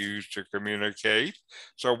extraterrestrials will use to communicate.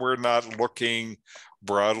 So we're not looking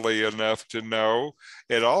broadly enough to know.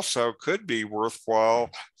 It also could be worthwhile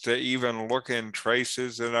to even look in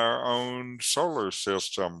traces in our own solar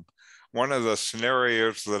system. One of the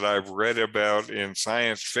scenarios that I've read about in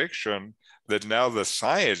science fiction that now the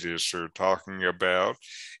scientists are talking about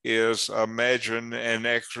is imagine an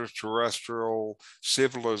extraterrestrial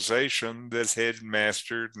civilization that had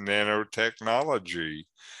mastered nanotechnology.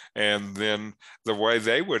 And then the way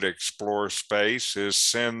they would explore space is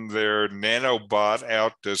send their nanobot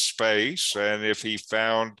out to space. And if he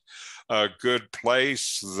found a good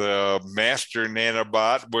place, the master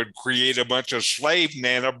nanobot would create a bunch of slave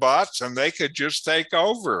nanobots and they could just take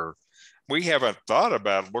over. We haven't thought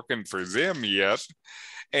about looking for them yet.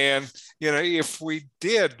 And, if we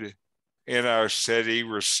did in our SETI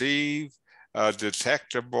receive a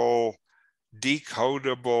detectable,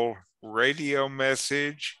 decodable radio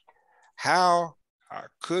message, how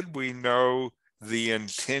could we know the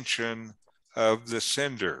intention of the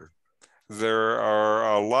sender? There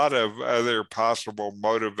are a lot of other possible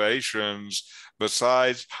motivations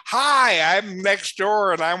besides, hi, I'm next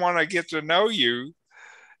door and I want to get to know you.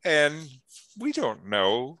 And we don't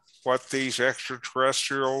know what these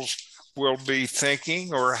extraterrestrials will be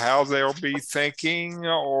thinking or how they'll be thinking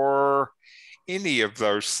or any of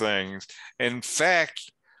those things. In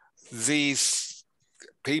fact, these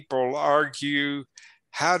people argue,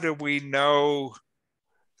 how do we know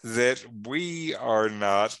that we are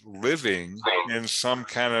not living in some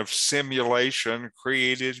kind of simulation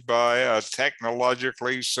created by a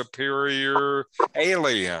technologically superior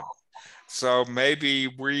alien? So maybe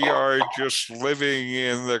we are just living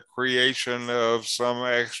in the creation of some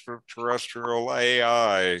extraterrestrial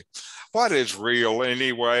AI. What is real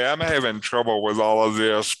anyway? I'm having trouble with all of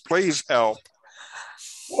this. Please help.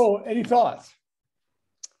 Oh, any thoughts?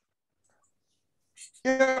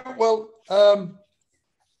 Yeah, well,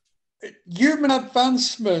 human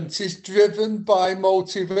advancement is driven by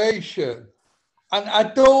motivation. And I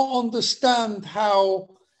don't understand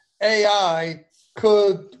how AI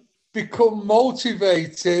could become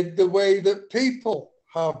motivated the way that people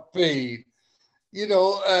have been.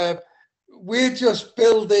 We're just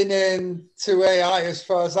building into AI, as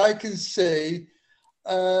far as I can see,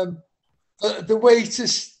 the way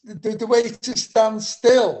to stand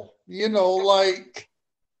still. Like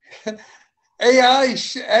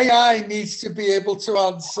AI needs to be able to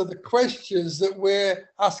answer the questions that we're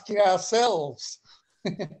asking ourselves.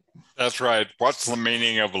 That's right. What's the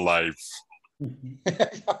meaning of life?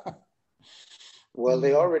 Well,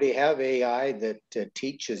 they already have AI that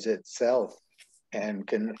teaches itself and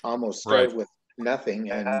can almost start with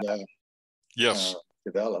nothing and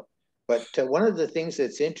develop. But one of the things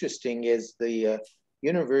that's interesting is the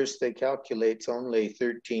universe, they calculate's only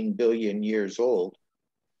 13 billion years old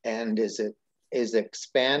and is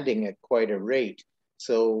expanding at quite a rate.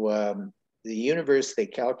 So the universe they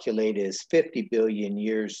calculate is 50 billion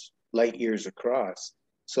light years across.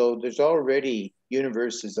 So there's already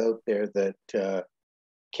universes out there that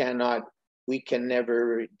we can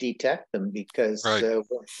never detect them because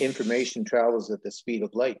information travels at the speed of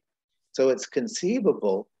light. So it's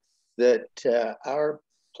conceivable that our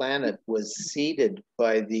planet was seeded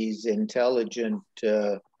by these intelligent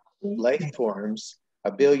life forms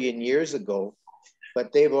 1 billion years ago,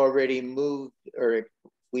 but they've already moved, or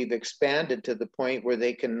we've expanded to the point where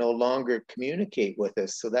they can no longer communicate with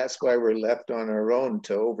us. So that's why we're left on our own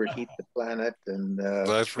to overheat the planet and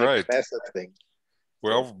that's make right. a mess of things.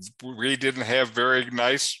 Well, we didn't have very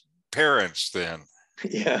nice parents then.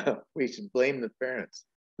 Yeah, we should blame the parents.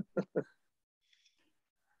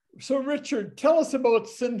 So Richard, tell us about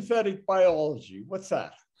synthetic biology. What's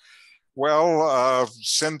that? Well,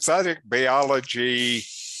 synthetic biology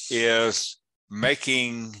is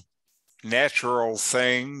making natural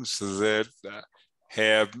things that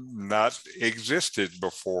have not existed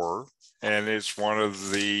before. And it's one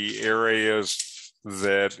of the areas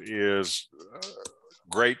that is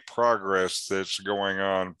great progress that's going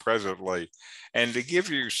on presently. And to give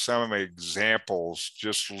you some examples,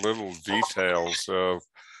 just little details of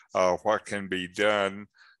what can be done.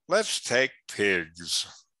 Let's take pigs.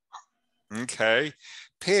 Okay,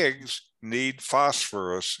 pigs need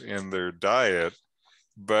phosphorus in their diet,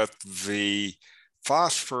 but the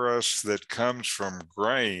phosphorus that comes from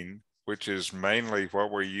grain, which is mainly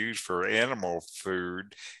what we use for animal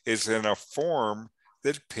food, is in a form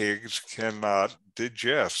that pigs cannot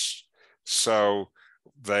digest. So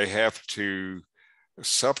they have to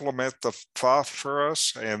supplement the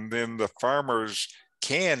phosphorus, and then the farmers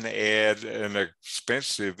can add an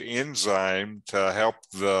expensive enzyme to help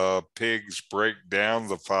the pigs break down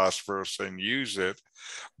the phosphorus and use it.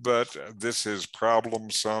 But this is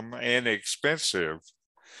problemsome and expensive.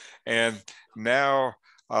 And now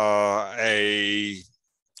a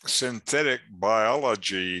synthetic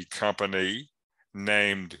biology company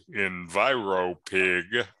named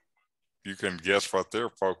EnviroPig, you can guess what they're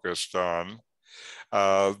focused on.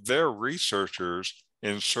 Their researchers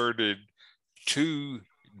inserted 2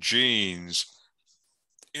 genes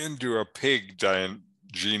into a pig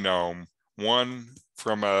genome, one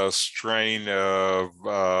from a strain of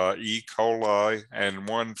E. coli and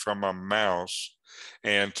one from a mouse.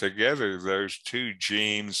 And together, those 2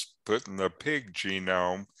 genes put in the pig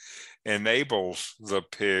genome enables the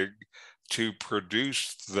pig to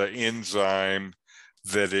produce the enzyme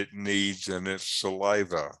that it needs in its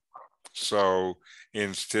saliva. So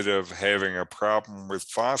instead of having a problem with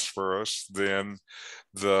phosphorus, then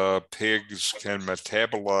the pigs can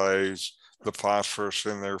metabolize the phosphorus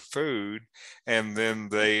in their food, and then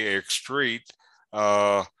they excrete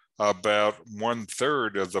about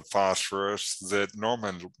 1/3 of the phosphorus that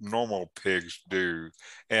normal pigs do.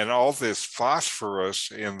 And all this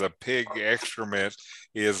phosphorus in the pig excrement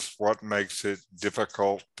is what makes it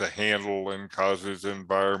difficult to handle and causes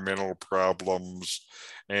environmental problems.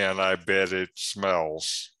 And I bet it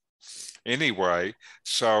smells. Anyway,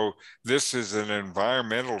 so this is an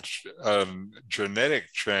environmental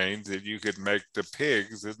genetic change that you could make to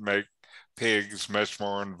pigs that make pigs much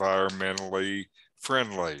more environmentally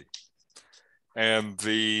friendly. And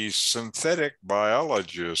the synthetic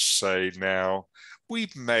biologists say now,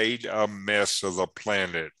 we've made a mess of the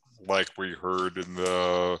planet, like we heard in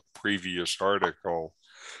the previous article.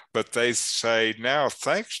 But they say now,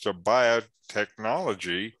 thanks to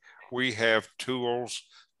biotechnology, we have tools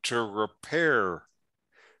to repair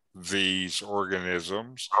these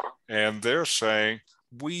organisms, and they're saying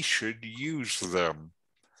we should use them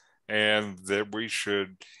and that we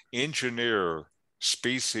should engineer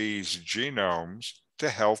species genomes to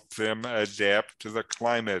help them adapt to the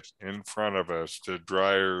climate in front of us, to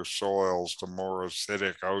drier soils, to more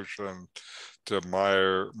acidic ocean, to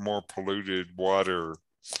more polluted water.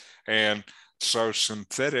 And so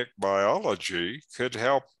synthetic biology could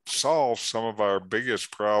help solve some of our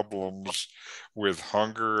biggest problems with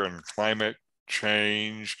hunger and climate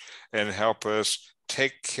change and help us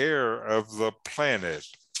take care of the planet.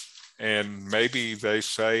 And maybe they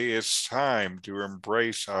say it's time to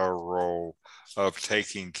embrace our role of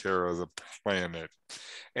taking care of the planet.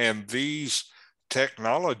 And these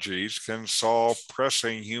technologies can solve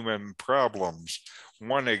pressing human problems.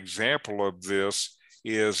 One example of this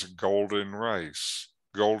is golden rice.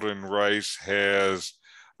 Golden rice has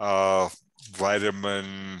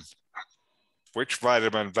vitamin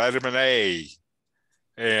A.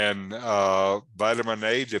 And vitamin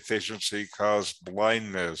A deficiency caused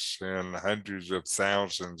blindness in hundreds of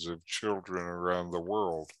thousands of children around the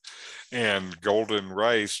world. And golden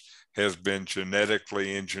rice has been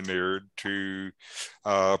genetically engineered to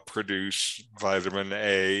produce vitamin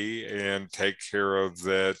A and take care of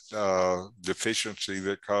that deficiency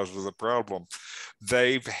that causes the problem.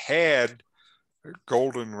 They've had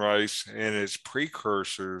golden rice and its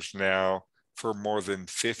precursors now for more than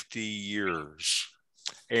 50 years.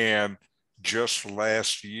 And just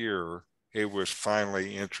last year, it was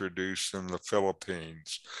finally introduced in the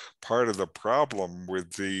Philippines. Part of the problem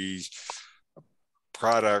with these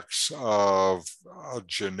products of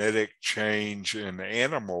genetic change in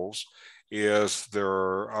animals is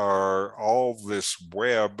there are all this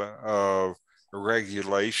web of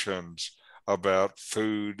regulations about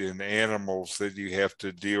food and animals that you have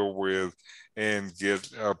to deal with and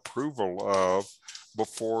get approval of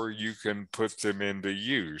before you can put them into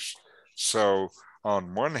use. So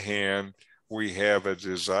on one hand, we have a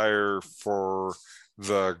desire for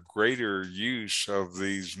the greater use of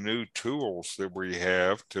these new tools that we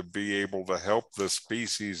have to be able to help the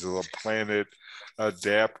species of the planet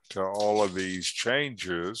adapt to all of these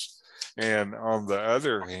changes. And on the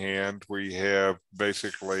other hand, we have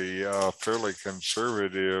basically a fairly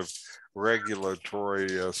conservative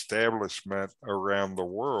regulatory establishment around the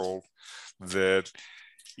world that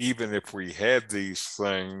even if we had these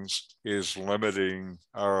things, is limiting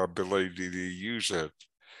our ability to use it.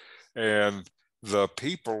 And the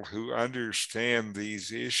people who understand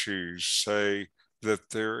these issues say that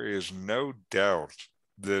there is no doubt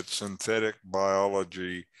that synthetic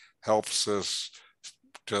biology helps us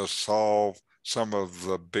to solve some of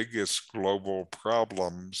the biggest global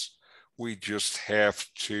problems. We just have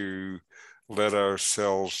to let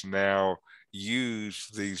ourselves now use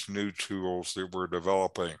these new tools that we're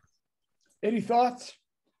developing. Any thoughts?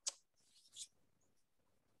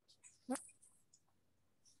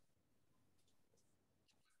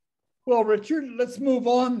 Well, Richard, let's move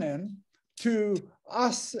on then to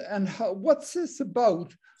us and what's this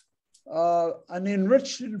about? An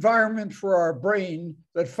enriched environment for our brain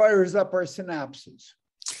that fires up our synapses.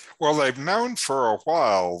 Well, they've known for a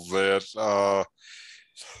while that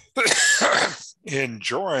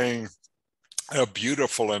enjoying a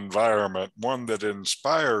beautiful environment, one that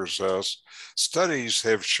inspires us, studies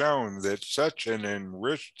have shown that such an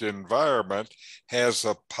enriched environment has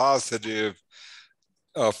a positive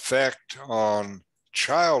effect on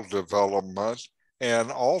child development and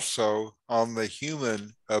also on the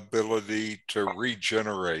human ability to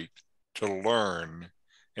regenerate, to learn,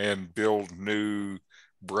 and build new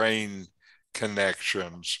brain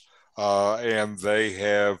connections. And they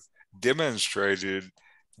have demonstrated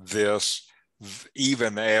this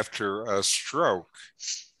even after a stroke,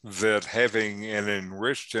 that having an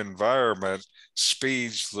enriched environment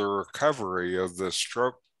speeds the recovery of the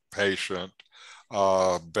stroke patient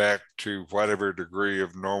back to whatever degree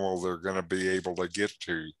of normal they're going to be able to get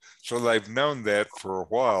to. So they've known that for a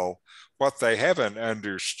while. What they haven't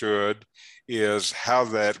understood is how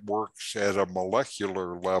that works at a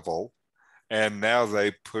molecular level. And now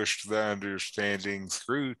they pushed the understanding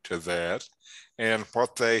through to that. And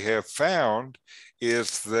what they have found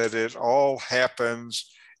is that it all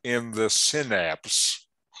happens in the synapse.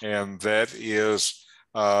 And that is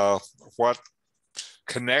what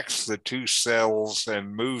connects the two cells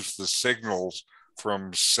and moves the signals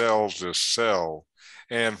from cell to cell.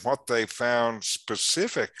 And what they found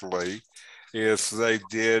specifically is they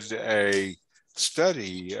did a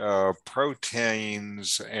study of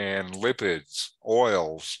proteins and lipids,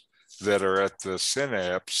 oils that are at the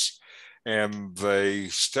synapse, and they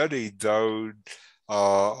studied those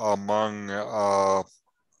among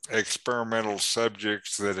experimental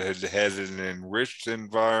subjects that had had an enriched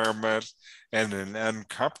environment and an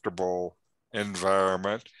uncomfortable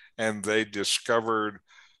environment, and they discovered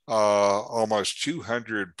almost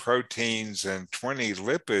 200 proteins and 20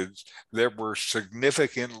 lipids that were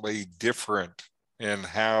significantly different in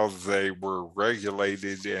how they were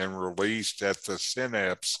regulated and released at the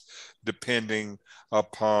synapse, depending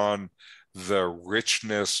upon the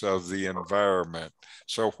richness of the environment.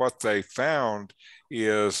 So what they found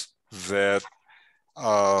is that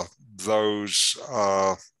those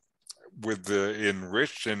with the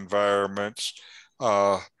enriched environments,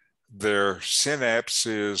 their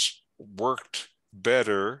synapses worked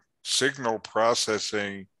better, signal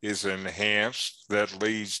processing is enhanced, that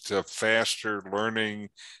leads to faster learning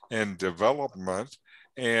and development,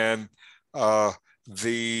 and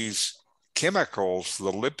these chemicals,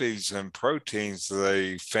 the lipids and proteins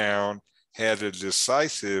they found, had a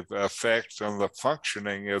decisive effect on the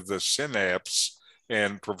functioning of the synapse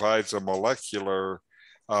and provides a molecular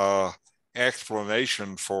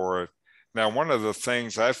explanation for it. Now, one of the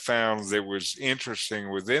things I found that was interesting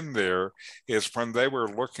within there is when they were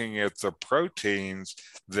looking at the proteins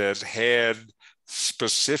that had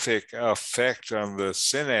specific effect on the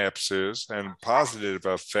synapses and positive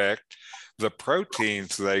effect, the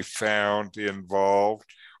proteins they found involved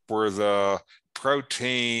were the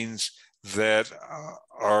proteins that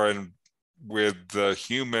are with the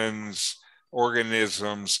humans,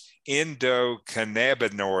 organisms,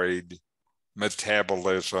 endocannabinoid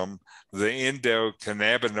metabolism. The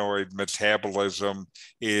endocannabinoid metabolism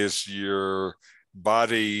is your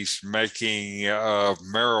body's making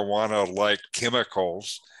marijuana-like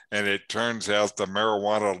chemicals, and it turns out the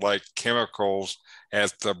marijuana-like chemicals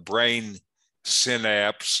at the brain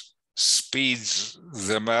synapse speeds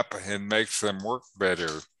them up and makes them work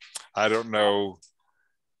better. I don't know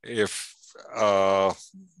if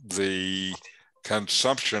the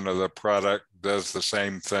consumption of the product does the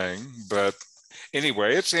same thing, but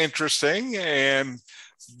anyway, it's interesting, and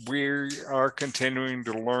we are continuing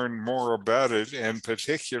to learn more about it, and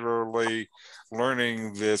particularly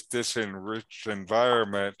learning that this enriched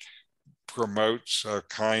environment promotes a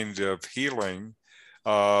kind of healing,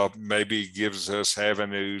 maybe gives us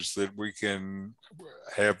avenues that we can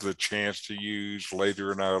have the chance to use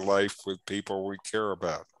later in our life with people we care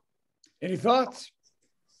about. Any thoughts?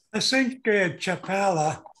 I think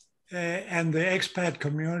Chapala and the expat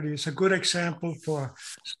community is a good example for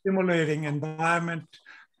stimulating environment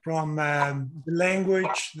from the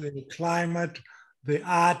language, the climate, the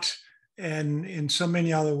art, and in so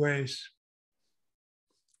many other ways.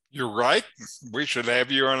 You're right. We should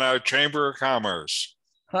have you in our Chamber of Commerce.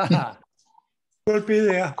 We'll be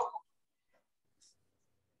there.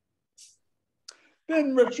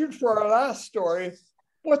 Then, Richard, for our last story,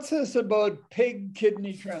 what's this about pig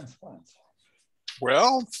kidney transplants?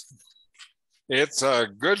 Well, it's a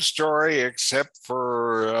good story, except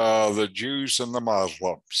for the Jews and the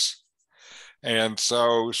Muslims. And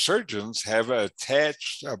so surgeons have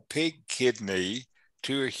attached a pig kidney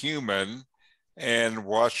to a human and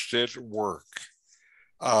watched it work.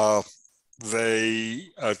 They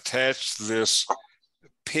attached this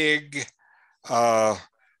pig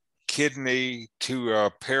kidney to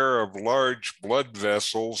a pair of large blood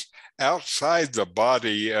vessels outside the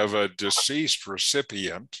body of a deceased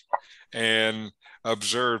recipient and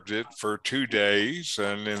observed it for 2 days.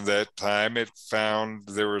 And in that time, it found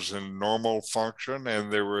there was a normal function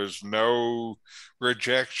and there was no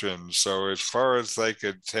rejection. So as far as they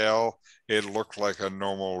could tell, it looked like a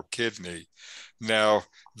normal kidney. Now,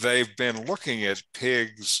 they've been looking at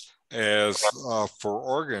pigs as for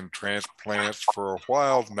organ transplants for a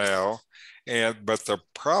while now, but the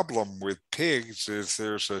problem with pigs is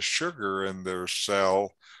there's a sugar in their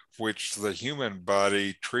cell which the human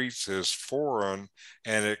body treats as foreign,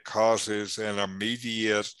 and it causes an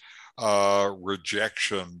immediate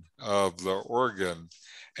rejection of the organ.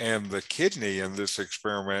 And the kidney in this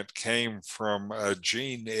experiment came from a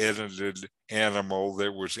gene-edited animal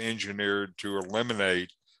that was engineered to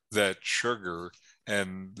eliminate that sugar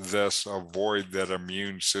and thus avoid that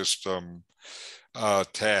immune system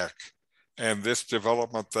attack. And this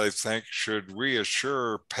development, I think, should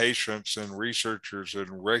reassure patients and researchers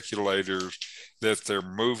and regulators that they're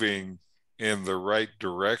moving in the right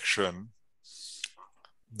direction.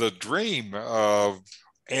 The dream of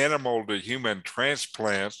animal to human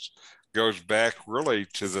transplants goes back really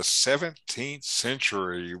to the 17th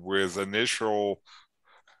century with initial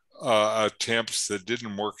attempts that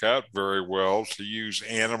didn't work out very well to use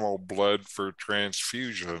animal blood for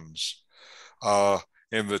transfusions.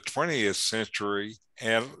 In the 20th century,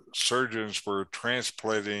 surgeons were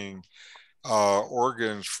transplanting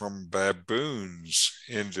organs from baboons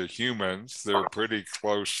into humans. They're pretty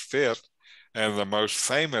close fit. And the most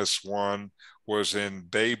famous one was in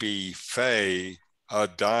baby Faye, a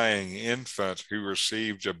dying infant who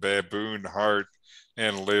received a baboon heart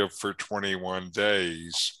and lived for 21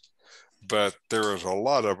 days. But there was a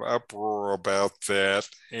lot of uproar about that,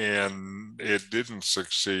 and it didn't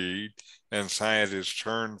succeed. And scientists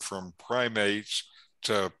turned from primates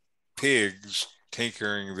to pigs,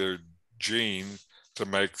 tinkering their genes to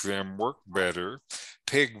make them work better.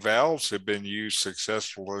 Pig valves have been used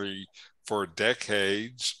successfully for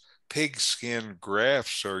decades. Pig skin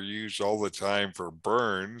grafts are used all the time for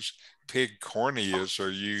burns. Pig corneas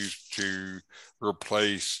are used to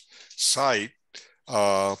replace sight,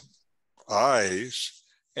 eyes,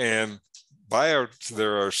 and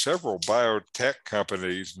there are several biotech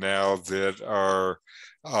companies now that are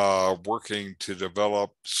working to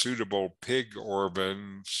develop suitable pig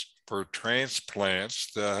organs for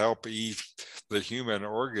transplants to help ease the human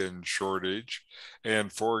organ shortage.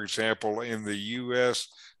 And for example, in the US,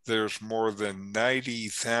 there's more than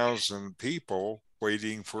 90,000 people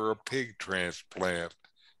waiting for a pig transplant.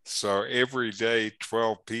 So every day,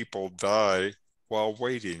 12 people die while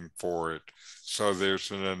waiting for it. So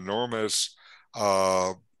there's an enormous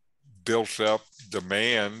built up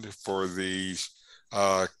demand for these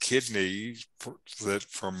kidneys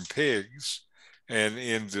from pigs. And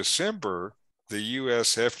in December, the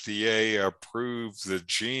US FDA approved the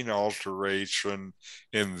gene alteration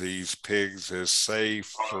in these pigs as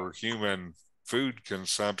safe for human food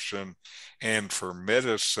consumption and for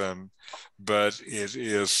medicine, but it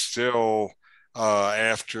is still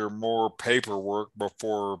after more paperwork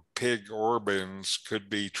before pig organs could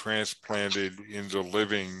be transplanted into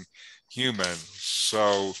living humans.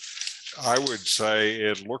 So I would say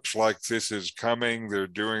it looks like this is coming. They're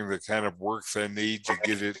doing the kind of work they need to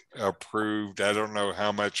get it approved. I don't know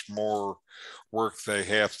how much more work they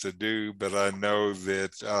have to do, but I know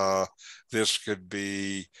that this could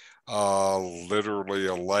be literally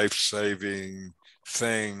a life-saving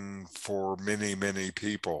thing for many, many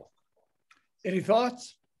people. Any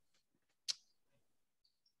thoughts?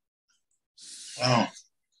 Oh.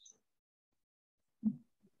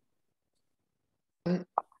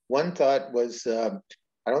 One thought was, I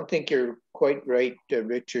don't think you're quite right,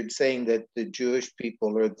 Richard, saying that the Jewish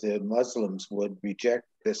people or the Muslims would reject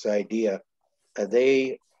this idea.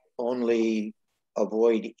 They only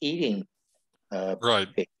avoid eating Right.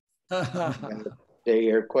 pig. They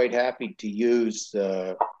are quite happy to use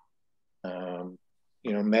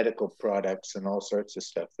medical products and all sorts of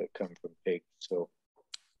stuff that come from pigs. So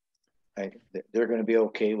they're going to be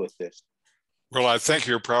okay with this. Well, I think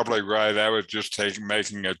you're probably right. I was just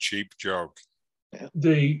making a cheap joke. Yeah.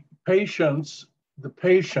 The patient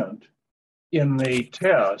in the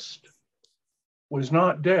test was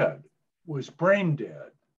not dead, was brain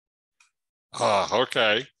dead. Ah,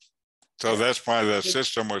 okay. So that's why the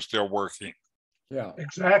system was still working. Yeah,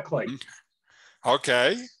 exactly.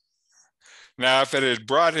 Okay. Now, if it had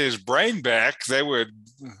brought his brain back, they would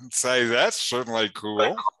say that's certainly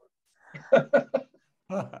cool.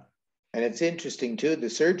 And it's interesting too, the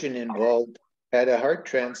surgeon involved had a heart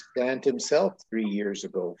transplant himself 3 years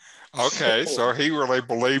ago. Okay, so he really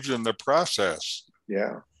believed in the process.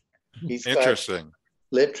 Yeah. He's interesting.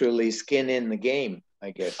 Literally skin in the game,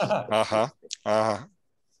 I guess. Uh-huh. Uh-huh.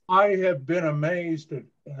 I have been amazed at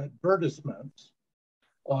advertisements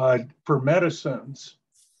for medicines,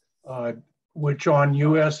 which on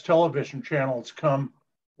US television channels come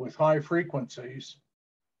with high frequencies.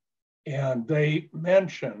 And they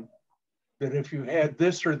mention that if you had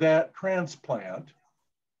this or that transplant,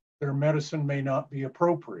 their medicine may not be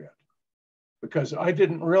appropriate. Because I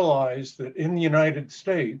didn't realize that in the United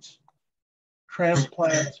States,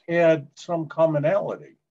 transplants had some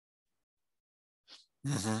commonality.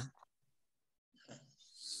 Mm-hmm.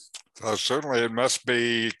 So certainly it must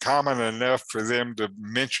be common enough for them to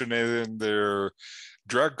mention it in their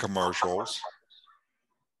drug commercials.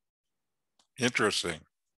 Interesting.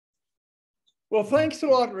 well, thanks a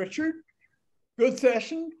lot, Richard. Good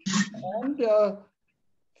session. And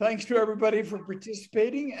thanks to everybody for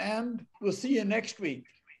participating. And we'll see you next week.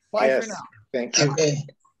 Bye for now. Thank you. Okay.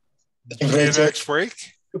 See you next week.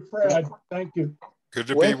 Fred, thank you. Good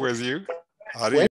to be with you. Adios.